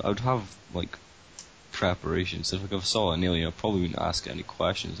 I'd have like preparations. If I saw an alien, I probably wouldn't ask any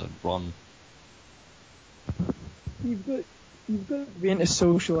questions. I'd run. You've got to be into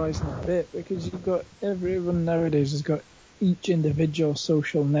socialising a bit, because you've got everyone nowadays has got each individual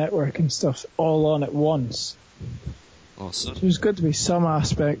social network and stuff all on at once. Oh, so there's got to be some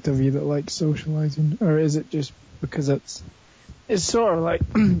aspect of you that likes socialising, or is it just because it's sort of like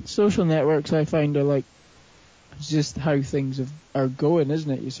social networks? I find are like it's just how things are going,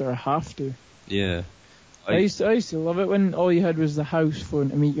 isn't it? You sort of have to. Yeah. I used to love it when all you had was the house phone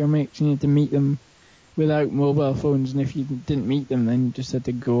to meet your mates, and you had to meet them without mobile phones, and if you didn't meet them, then you just had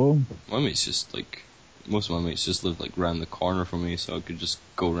to go home. My mates just most of my mates just lived like round the corner from me, so I could just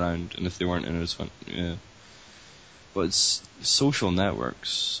go round, and if they weren't in, I just went, yeah. But it's social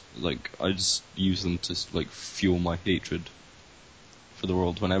networks, like, I just use them to like fuel my hatred for the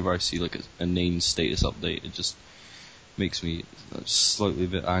world. Whenever I see like a name status update, it just makes me slightly a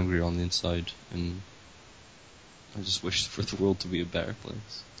bit angry on the inside, and I just wish for the world to be a better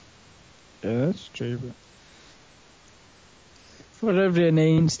place. Yeah, that's true, but for every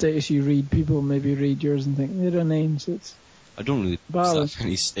inane status you read, people maybe read yours and think they're inane, so it's... I don't really post that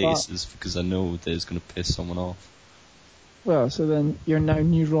many statuses because I know that it's going to piss someone off. Well, so then you're now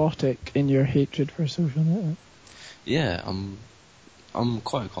neurotic in your hatred for social network. Yeah, I'm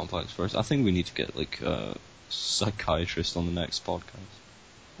quite a complex person. I think we need to get like a psychiatrist on the next podcast.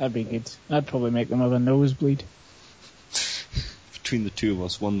 That'd be good. I'd probably make them have a nosebleed. Between the two of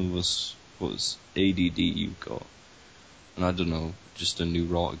us, one of us was ADD you got, and I don't know, just a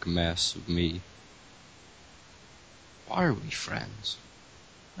neurotic mess of me. Why are we friends?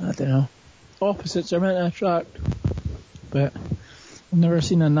 I don't know. Opposites are meant to attract. But I've never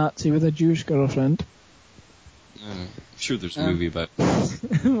seen a Nazi with a Jewish girlfriend. I'm sure there's a movie about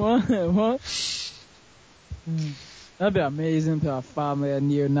What? That'd be amazing to have a family of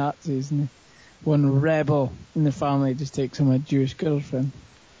neo-Nazis and one rebel in the family just takes on a Jewish girlfriend.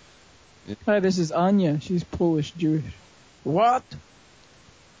 Yeah. Hi, this is Anya. She's Polish Jewish. What?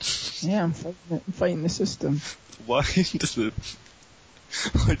 Yeah, I'm fighting the system. Why do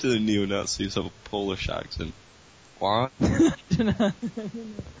the neo-Nazis have a Polish accent? What? I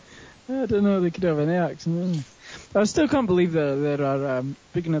don't know. They could have any accent. I still can't believe that there are,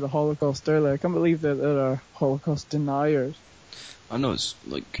 speaking of the Holocaust earlier, I can't believe that there are Holocaust deniers. I know, it's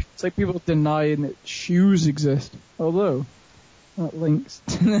like people denying that shoes exist, although that links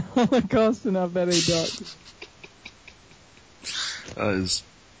to the Holocaust in a very dark. That is.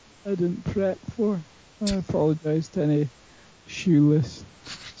 I didn't prep for. I apologise to any shoeless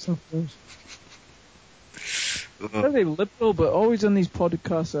sufferers. Very liberal, but always on these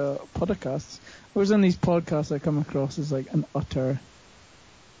podcasts, always on these podcasts I come across as like an utter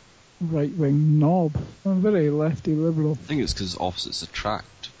right-wing knob. I'm very lefty liberal. I think it's because opposites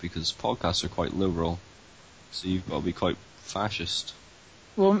attract, because podcasts are quite liberal, so you've got to be quite fascist.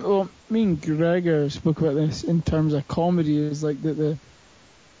 Well, me and Gregor spoke about this in terms of comedy, is like that the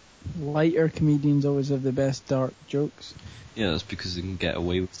lighter comedians always have the best dark jokes. Yeah, that's because they can get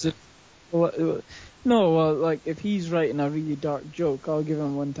away with it. Well, like, if he's writing a really dark joke, I'll give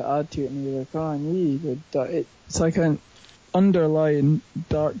him one to add to it, and he's like, oh, it's like an underlying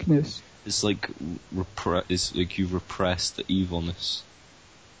darkness. It's like you've repressed the evilness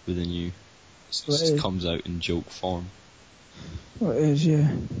within you. So it just comes out in joke form. Well, it is,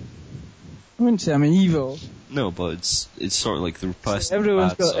 yeah. I wouldn't say I'm evil. No, but it's sort of like the repressed. So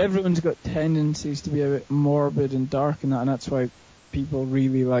everyone's got tendencies to be a bit morbid and dark and that's why people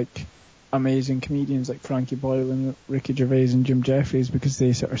really like amazing comedians like Frankie Boyle and Ricky Gervais and Jim Jeffries, because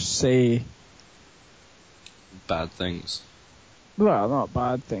they sort of say bad things. Well, not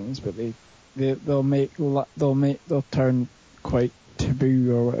bad things, but they'll turn quite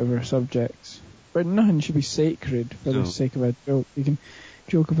taboo or whatever subjects. But nothing should be sacred for the sake of a joke. You can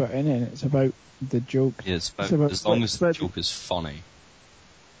joke about anything. It's about the joke. Yeah, it's about as long as the joke is funny.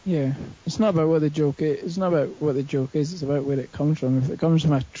 Yeah, it's not about what the joke is. It's not about what the joke is. It's about where it comes from. If it comes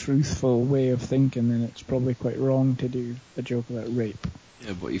from a truthful way of thinking, then it's probably quite wrong to do a joke about rape.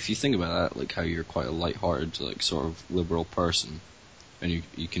 Yeah, but if you think about that, like how you're quite a light-hearted, like sort of liberal person, and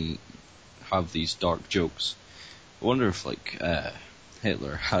you can have these dark jokes. I wonder if like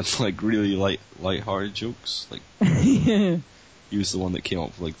Hitler had like really light-hearted jokes, like. Yeah. He was the one that came up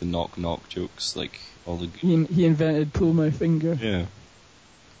with like the knock jokes, like all the. He invented pull my finger. Yeah.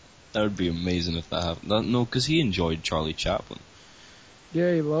 That would be amazing if that happened. No, because he enjoyed Charlie Chaplin.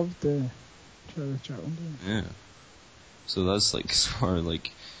 Yeah, he loved Charlie Chaplin. Yeah. So that's like sort of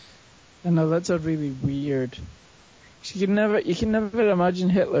like. I know that's a really weird. You can never imagine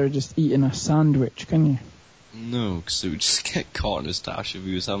Hitler just eating a sandwich, can you? No, because it would just get caught in his tash. If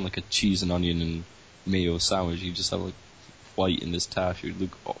he was having like a cheese and onion and mayo sandwich, he'd just have like white in his tash. It would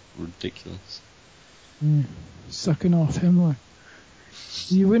look ridiculous. Sucking off Himmler.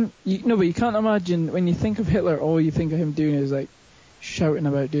 But you can't imagine, when you think of Hitler, all you think of him doing is like shouting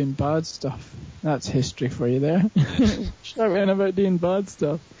about doing bad stuff. That's history for you there. Shouting about doing bad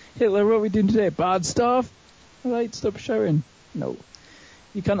stuff. Hitler, what are we doing today? Bad stuff? Alright, stop shouting. No.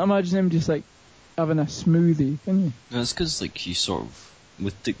 You can't imagine him just like having a smoothie, can you? No, it's because like you sort of,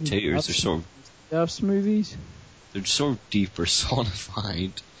 with dictators, they're sort of. They have smoothies? They're sort of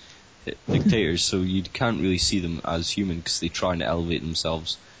depersonified dictators, so you can't really see them as human because they try and elevate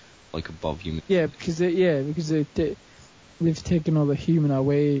themselves like above human. Yeah, because they've taken all the human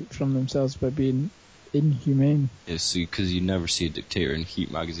away from themselves by being inhumane. Yeah, so because you never see a dictator in Heat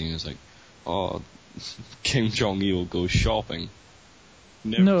magazine is like, oh, Kim Jong-il goes shopping.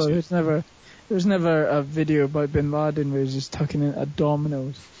 There's never a video about Bin Laden where he's just tucking in at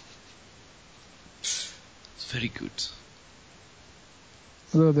Domino's. It's very good.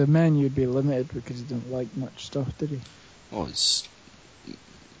 Although the menu would be limited because he didn't like much stuff, did he? Oh,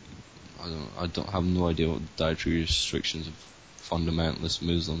 I don't have no idea what the dietary restrictions of fundamentalist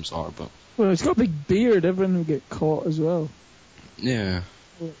Muslims are, but. Well, he's got a big beard. Everyone will get caught as well. Yeah.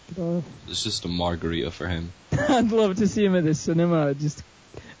 It's just a margarita for him. I'd love to see him at the cinema. Just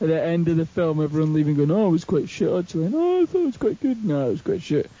at the end of the film, everyone leaving going, "Oh, it was quite shit." Actually, "Oh, I thought it was quite good." "No, it was quite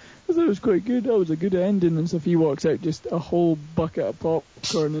shit." "I thought it was quite good. That was a good ending." And so if he walks out, just a whole bucket of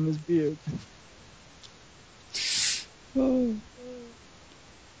popcorn in his beard. Oh.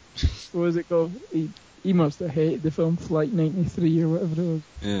 What was it called? He must have hated the film Flight 93 or whatever it was.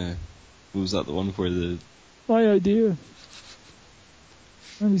 Yeah. Was that the one where the... My idea.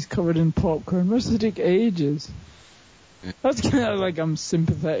 And he's covered in popcorn. Must take ages. Yeah. That's kind of like I'm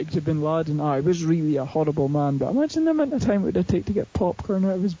sympathetic to Bin Laden. He was really a horrible man, but imagine the amount of time it would have taken to get popcorn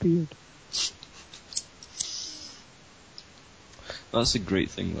out of his beard. That's a great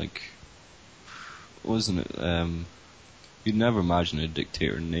thing, like... Wasn't it, You'd never imagine a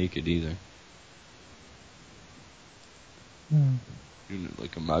dictator naked either. No. You'd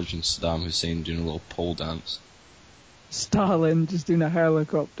like imagine Saddam Hussein doing a little pole dance. Stalin just doing a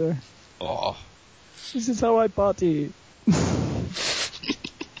helicopter. Oh. This is how I party.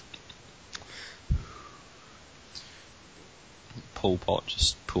 Pol Pot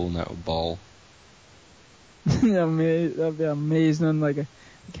just pulling out a ball. That'd be amazing. And like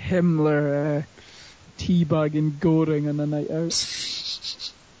Himmler teabagging Goring on a night out.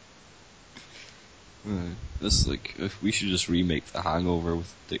 This like, if we should just remake The Hangover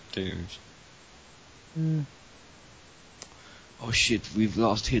with dictators. Yeah. Oh shit, we've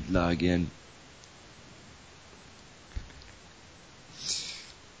lost Hitler again.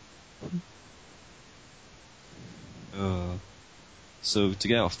 So to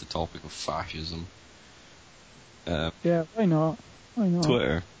get off the topic of fascism. Yeah, why not?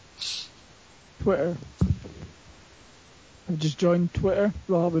 Twitter. I've just joined Twitter.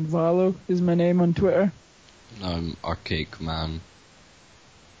 Robin Vallow is my name on Twitter. I'm Archaic Man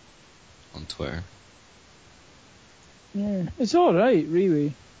on Twitter. Yeah, it's alright,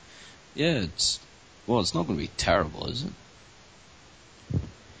 really. Yeah, it's not going to be terrible, is it?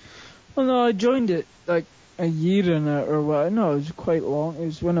 Well, no, I joined it like a year in it or what. No, it was quite long. It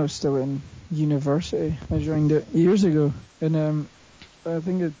was when I was still in university. I joined it years ago, and I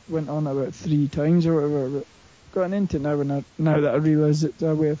think it went on about 3 times or whatever. But gotten into it now that I realise it's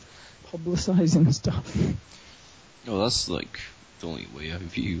a way of publicising stuff. Oh, that's like the only way I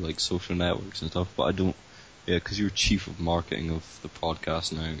view like social networks and stuff. But I don't. Yeah, because you're chief of marketing of the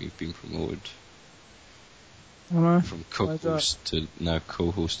podcast now. You've been promoted from co-host to now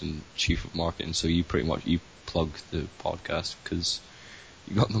co-host and chief of marketing. So you pretty much plug the podcast because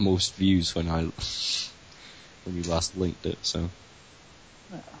you got the most views when you last linked it. So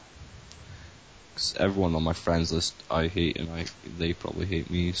because everyone on my friends list I hate and they probably hate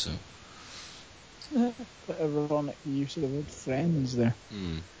me. So ironic use of the word friends there.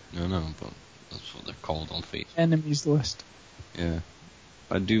 No, but that's what they're called on Facebook. Enemies list. Yeah.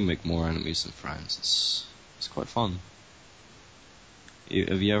 I do make more enemies than friends. It's quite fun.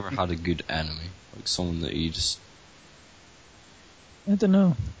 Have you ever had a good enemy? Like someone that you just... I don't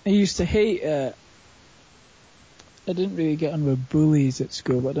know. I used to hate didn't really get on with bullies at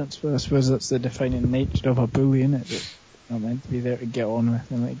school, but I suppose that's the defining nature of a bully, isn't it? That you're not meant to be there to get on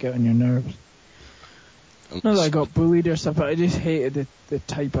with and like get on your nerves. Not that I got bullied or stuff, but I just hated the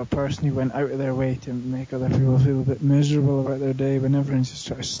type of person who went out of their way to make other people feel a bit miserable about their day when everyone's just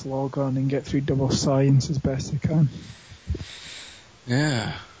trying to slog on and get through double science as best they can.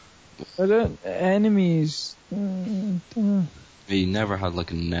 Yeah. Enemies, don't know. You never had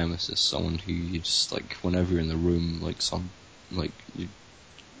like a nemesis, someone who you just like, whenever you're in the room, like you.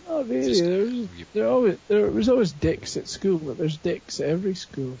 Not really. There was always dicks at school, but there's dicks at every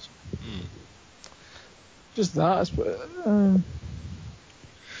school. Just that, I suppose.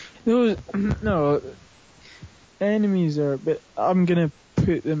 No, enemies are, but I'm gonna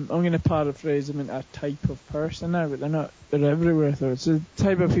paraphrase them into a type of person now, but they're everywhere though. It's the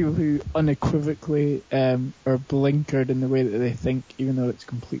type of people who unequivocally are blinkered in the way that they think, even though it's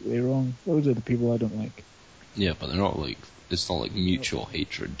completely wrong. Those are the people I don't like. Yeah, but they're not like, it's not like mutual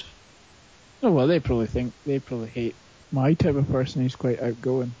hatred. Oh well, they probably hate my type of person who's quite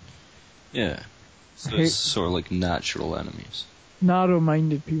outgoing. Yeah. So it's sort of like natural enemies.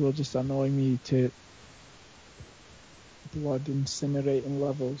 Narrow-minded people just annoy me to blood incinerating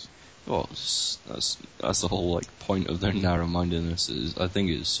levels. Well, that's the whole like point of their narrow-mindedness. Is I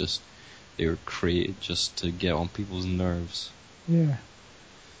think it's just they were created just to get on people's nerves. Yeah.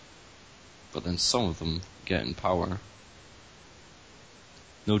 But then some of them get in power.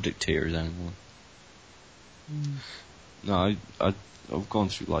 No dictators anymore. No, I've gone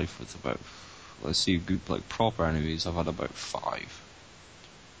through life with about, let's see, good like proper enemies. I've had about 5.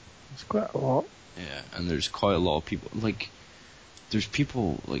 It's quite a lot. Yeah, and there's quite a lot of people. Like, there's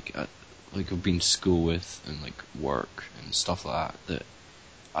people like I've been to school with and like work and stuff like that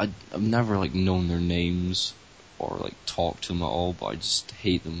I've never like known their names or like talked to them at all, but I just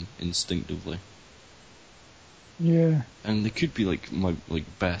hate them instinctively. Yeah. And they could be like my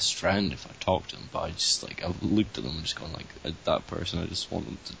like best friend if I talked to them, but I just like I've looked at them and just gone like, at that person, I just want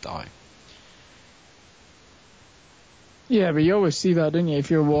them to die. Yeah, but you always see that, don't you?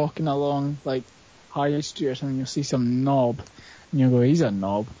 If you're walking along like High Street or something, you'll see some knob, and you'll go, he's a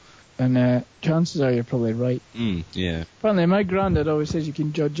knob. And chances are you're probably right. Yeah. Apparently, my granddad always says you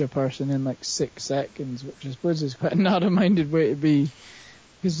can judge a person in like 6 seconds, which I suppose is quite a narrow-minded way to be.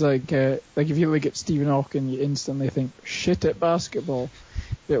 Because like if you look at Stephen Hawking, you instantly think shit at basketball.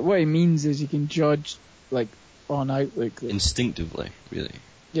 But what he means is you can judge like on outlook. Instinctively, really.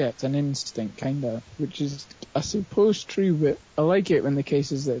 Yeah, it's an instinct, kinda, which is, I suppose, true, but I like it when the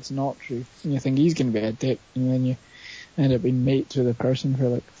case is that it's not true. And you think he's going to be a dick, and then you end up being mates with a person for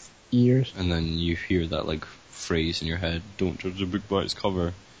like years. And then you hear that like phrase in your head, don't judge a book by its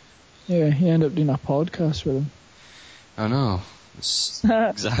cover. Yeah, you end up doing a podcast with him. I know. It's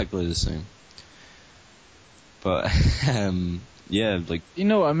exactly the same. But, yeah, like... You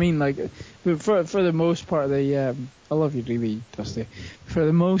know what I mean? Like, for the most part, I love you really, Dusty. For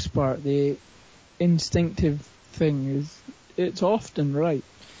the most part, the instinctive thing it's often right.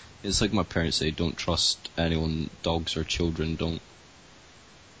 It's like my parents say, don't trust anyone, dogs or children, don't.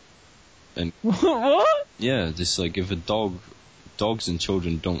 And what? Yeah, just like if dogs and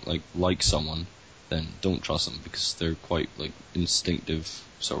children don't like someone, then don't trust them because they're quite like instinctive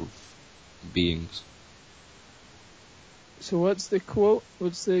sort of beings. So what's the quote?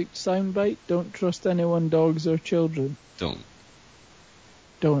 What's the soundbite? Don't trust anyone, dogs or children. Don't.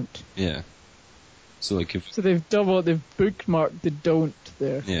 Yeah. So they've bookmarked the don't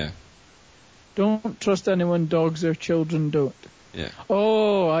there. Yeah. Don't trust anyone, dogs or children, don't. Yeah.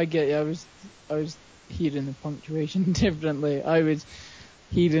 Oh, I get you. I was hearing the punctuation differently. I was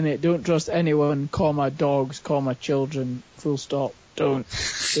hearing it. Don't trust anyone, dogs, children, full stop. Don't.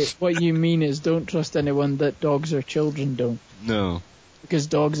 What you mean is don't trust anyone that dogs or children don't. No. Because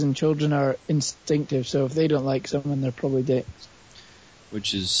dogs and children are instinctive, so if they don't like someone, they're probably dicks.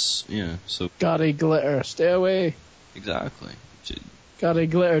 Which is, so... Gary Glitter, stay away. Exactly. Gary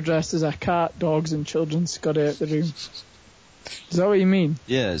Glitter dressed as a cat, dogs and children scurry out the room. Is that what you mean?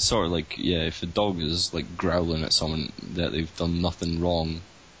 Yeah, it's sort of like, if a dog is like growling at someone that they've done nothing wrong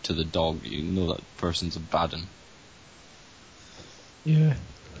to the dog, you know that person's a bad one. Yeah.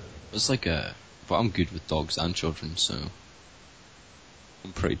 It's like but I'm good with dogs and children, so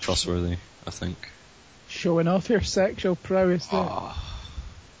I'm pretty trustworthy, I think. Showing off your sexual prowess there.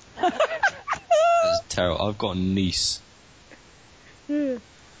 That's terrible. I've got a niece. Yeah.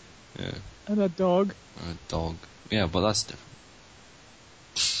 Yeah. And a dog. Yeah, but that's different.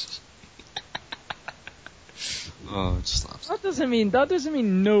 Oh, it just laughs. That doesn't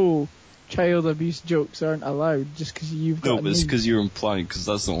mean no child abuse jokes aren't allowed just because you've got. No, but it's because you're implying, because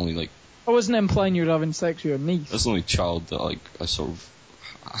that's the only I wasn't implying you were having sex with your niece. That's the only child that, like, I sort of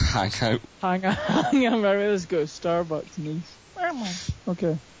hang out. Hang on, let's go to Starbucks, niece.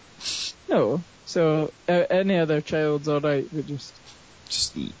 Okay. No. So, any other child's alright, but just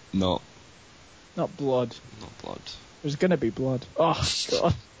not blood. Not blood. There's gonna be blood. Oh,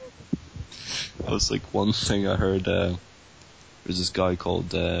 God. That was like one thing I heard, there's this guy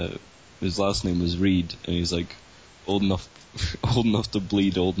called, his last name was Reed, and he's like, old enough to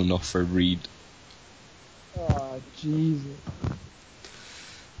bleed, old enough for Reed. Oh, Jesus.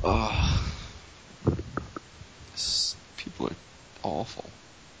 Oh. People are awful.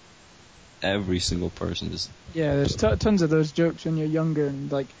 Every single person is... Yeah, there's tons of those jokes when you're younger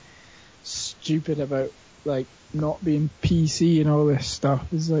and, like, stupid about, like, not being PC and all this stuff.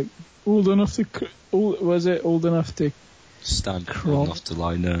 It's like, old enough to stand, crawl, old enough to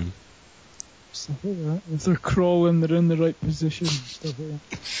lie down. Stuff like that. If they're crawling, they're in the right position. Stuff like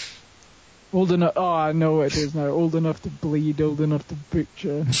that. Old enough, I know what it is now. Old enough to bleed, old enough to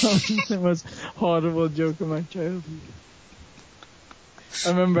butcher. It was a horrible joke of my childhood. I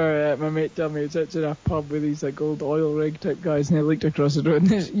remember my mate told me he was out in a pub with these like old oil rig type guys, and he looked across the road and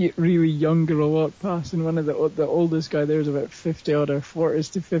this really young girl walked past, and one of the oldest guy there was about 50 odd or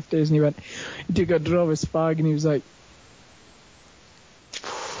 40s to 50s, and he took a draw of his fag and he was like,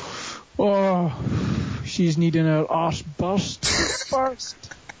 oh, she's needing her arse burst.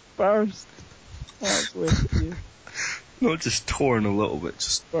 That's wasted, yeah. Not just torn a little bit,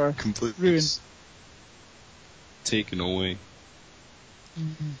 just completely ruined. Taken away.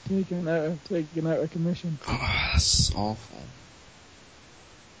 Taken out of commission. Oh, that's awful.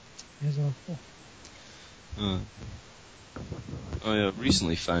 It's awful. Oh yeah,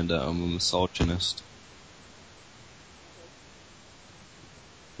 recently found out I'm a misogynist.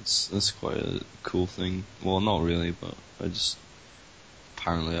 That's quite a cool thing. Well, not really, but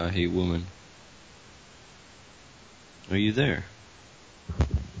apparently I hate women. Are you there?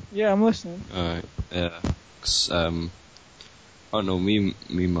 Yeah, I'm listening. Alright, yeah. 'Cause, I don't know, me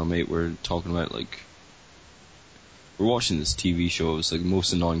and my mate were talking about, like, we're watching this TV show, it was like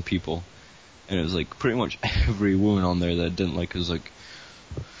Most Annoying People, and it was like pretty much every woman on there that I didn't like was like,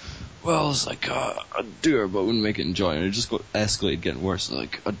 well, it's like, I'd do her, but I wouldn't make it enjoy, and it just escalated getting worse,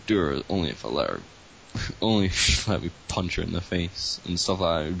 like, I'd do her only if I let her, only if she let me punch her in the face, and stuff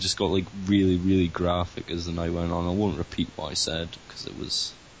like that. It just got like really, really graphic as the night went on. I won't repeat what I said, because it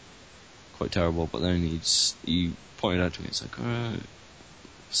was quite terrible, but then he pointed out to me, it's like,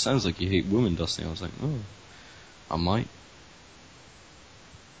 sounds like you hate women, Dusty. I was like, oh, I might.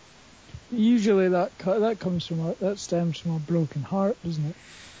 Usually that stems from a broken heart, doesn't it?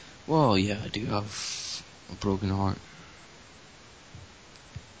 Well, yeah, I do have a broken heart.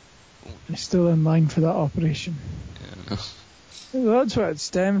 You're still in line for that operation. Yeah. Well, that's where it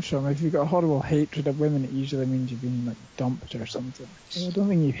stems from. If you've got a horrible hatred of women, it usually means you've been like dumped or something. I don't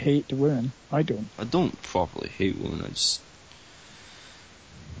think you hate the women. I don't. I don't properly hate women.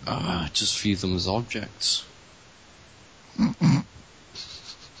 I just view them as objects.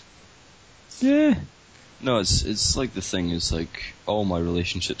 Yeah. No, it's like the thing is like all my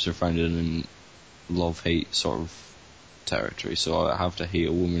relationships are founded in love-hate sort of territory, so I have to hate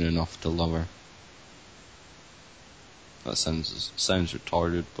a woman enough to love her. That sounds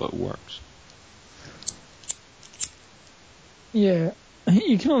retarded, but it works. Yeah,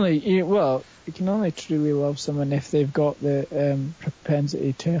 you can only truly love someone if they've got the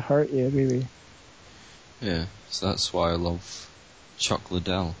propensity to hurt you, really. Yeah, so that's why I love Chuck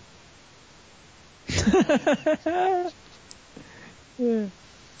Liddell. Yeah.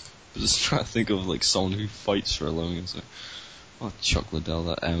 I just trying to think of like someone who fights for a living. It's like, oh, Chuck Liddell,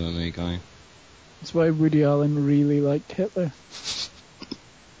 that MMA guy. That's why Woody Allen really liked Hitler.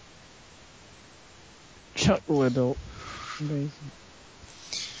 Chuck Liddell. Amazing.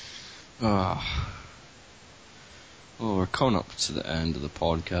 Well, we're coming up to the end of the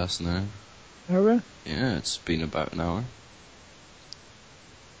podcast now. Are we? Yeah, it's been about an hour.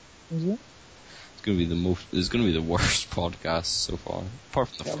 Is it? It's gonna be the worst podcast so far, apart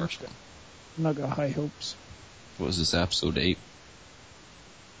from the first one. I'm not got high hopes. What was this, episode 8?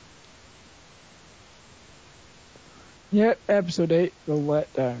 Yeah, episode 8, The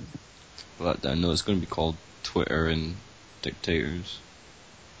Letdown. Letdown. No, it's gonna be called Twitter and Dictators.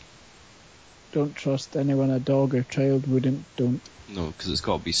 Don't trust anyone a dog or child don't. No, because it's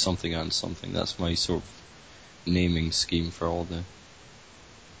got to be something and something. That's my sort of naming scheme for all the...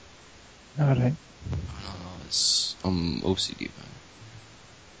 Alright. I don't know, I'm OCD about it.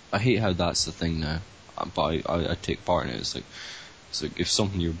 I hate how that's the thing now, but I take part in it. It's like if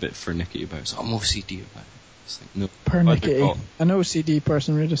something you're a bit finicky about, it's like, I'm OCD about it. It's like, no. Pernickety. An OCD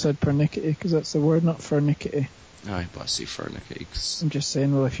person would have said pernickety, because that's the word, not furnickety. Aye, but I say furnickety. I'm just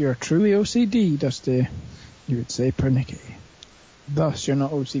saying, well, if you're truly OCD, Dusty, you would say pernickety. Thus, you're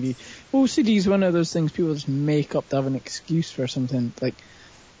not OCD. OCD is one of those things people just make up to have an excuse for something. Like,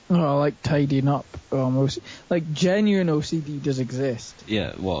 oh, I like tidying up. Almost. Like, genuine OCD does exist.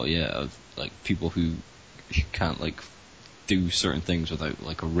 Yeah, well, yeah, like people who can't, like, do certain things without,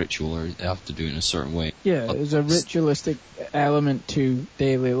 like, a ritual, or they have to do it in a certain way. Yeah, there's a ritualistic element to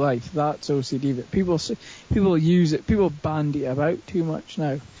daily life. That's OCD, but people use it, people bandy it about too much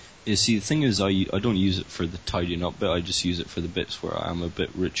now. Yeah, see, the thing is, I don't use it for the tidying up bit, I just use it for the bits where I am a bit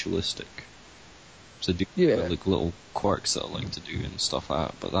ritualistic. So I do like little quirks that I like to do and stuff like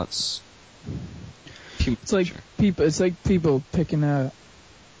that, but that's... It's like people picking a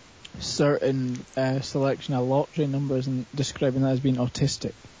certain selection of lottery numbers and describing that as being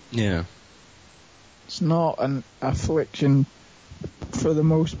autistic. Yeah. It's not an affliction for the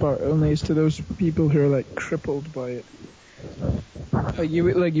most part, only it's to those people who are like crippled by it. Like you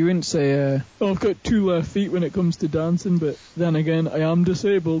wouldn't say, I've got 2 left feet when it comes to dancing, but then again, I am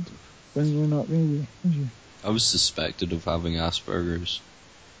disabled. When you're not really, would you? I was suspected of having Asperger's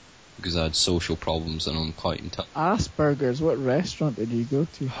because I had social problems and I'm quite intelligent. Asperger's? What restaurant did you go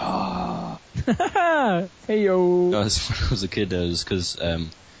to? Hey yo! When I was a kid, it was because I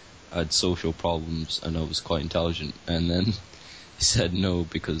had social problems and I was quite intelligent, and then he said no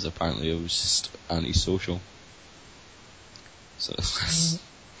because apparently I was just antisocial. So it's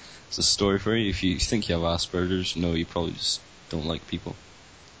a story for you. If you think you have Asperger's, no, you probably just don't like people.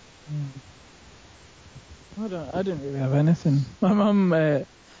 I didn't really have anything. My mum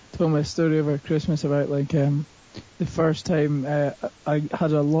told me a story over Christmas about like the first time I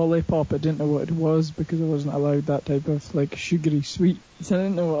had a lollipop. I didn't know what it was because I wasn't allowed that type of like sugary sweet. So I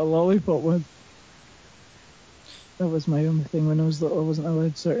didn't know what a lollipop was. That was my only thing when I was little. I wasn't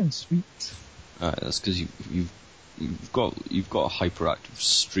allowed certain sweets. That's because you've got a hyperactive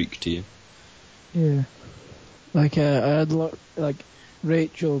streak to you. Yeah. Like I had like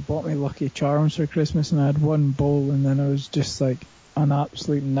Rachel bought me Lucky Charms for Christmas, and I had one bowl, and then I was just like an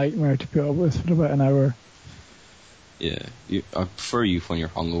absolute nightmare to put up with for about an hour. Yeah, I prefer you when you're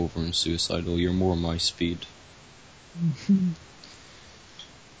hungover and suicidal. You're more my speed.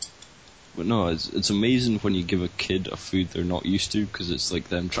 But no, it's amazing when you give a kid a food they're not used to, because it's like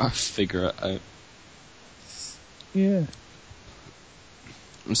them trying to figure it out. Yeah.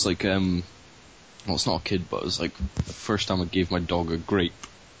 It's like, well, it's not a kid, but it was like the first time I gave my dog a grape.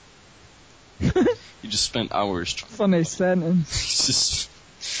 You just spent hours trying. Funny sentence.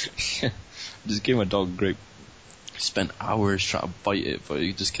 just gave my dog a grape. Spent hours trying to bite it, but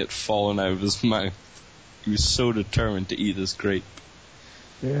he just kept falling out of his mouth. He was so determined to eat this grape.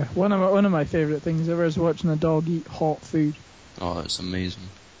 Yeah, one of my favourite things ever is watching a dog eat hot food. Oh, that's amazing.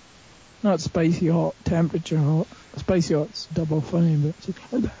 Not spicy hot, temperature hot. Spicy hot's double funny, but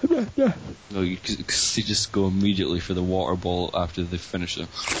no, because they just go immediately for the water ball after they finish it.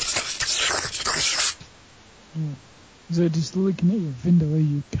 Yeah. So just looking at your window,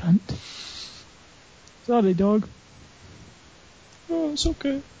 you can't. Sorry, dog. Oh, it's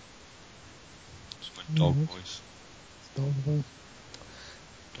okay. It's my dog voice. It's dog voice.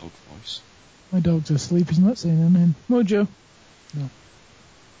 Dog voice. My dog's asleep, he's not saying anything. Mojo. No.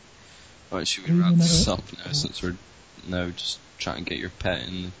 Alright, should we wrap this up now, since we're now just trying to get your pet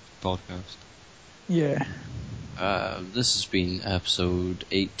in the podcast? Yeah. This has been episode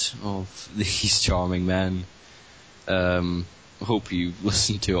 8 of These Charming Men. I hope you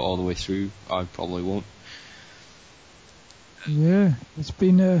listened to it all the way through. I probably won't. Yeah, it's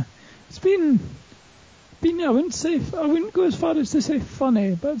been I wouldn't go as far as to say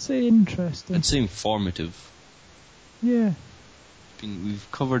funny, but I'd say interesting. I'd say informative. Yeah. We've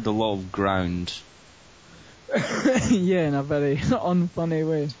covered a lot of ground. Yeah, in a very unfunny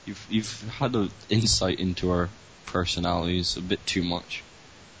way. You've had an insight into our personalities a bit too much.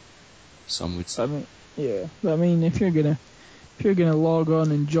 Some would say. I mean, if you're gonna log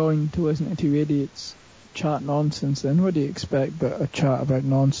on and join to listen to two idiots chat nonsense, then what do you expect but a chat about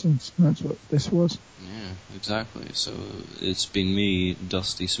nonsense? And that's what this was. Yeah, exactly. So it's been me,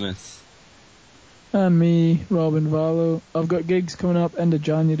 Dusty Smith. And me, Robin Vallow. I've got gigs coming up end of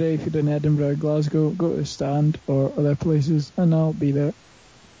January. If you're in Edinburgh or Glasgow, go to the Stand or other places, and I'll be there.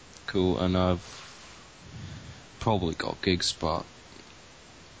 Cool, and I've probably got gigs, but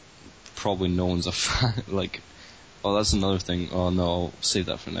probably no one's a fan. Like, oh, that's another thing. Oh no, I'll save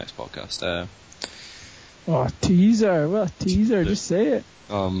that for the next podcast. Teaser. What a teaser. Just say it.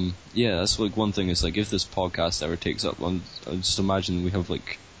 Yeah, that's like one thing is like if this podcast ever takes up, I just imagine we have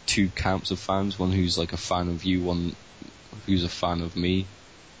like two camps of fans, one who's like a fan of you, one who's a fan of me.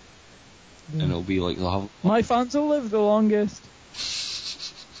 Yeah. And it'll be like they'll have... My fans will live the longest.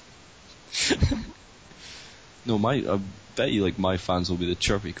 No, I bet you like my fans will be the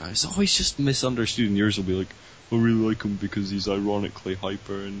chirpy guys. Oh, he's just misunderstood, and yours will be like, I really like him because he's ironically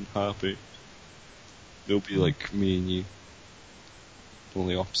hyper and happy. They'll be like me and you.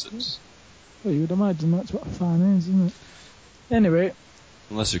 Only opposites. Well, you would imagine that's what a fan is, isn't it? Anyway.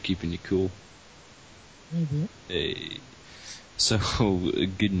 Unless they're keeping you cool. Maybe. Hey. So,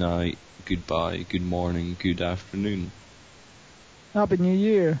 good night, goodbye, good morning, good afternoon. Happy New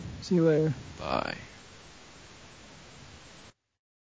Year. See you later. Bye.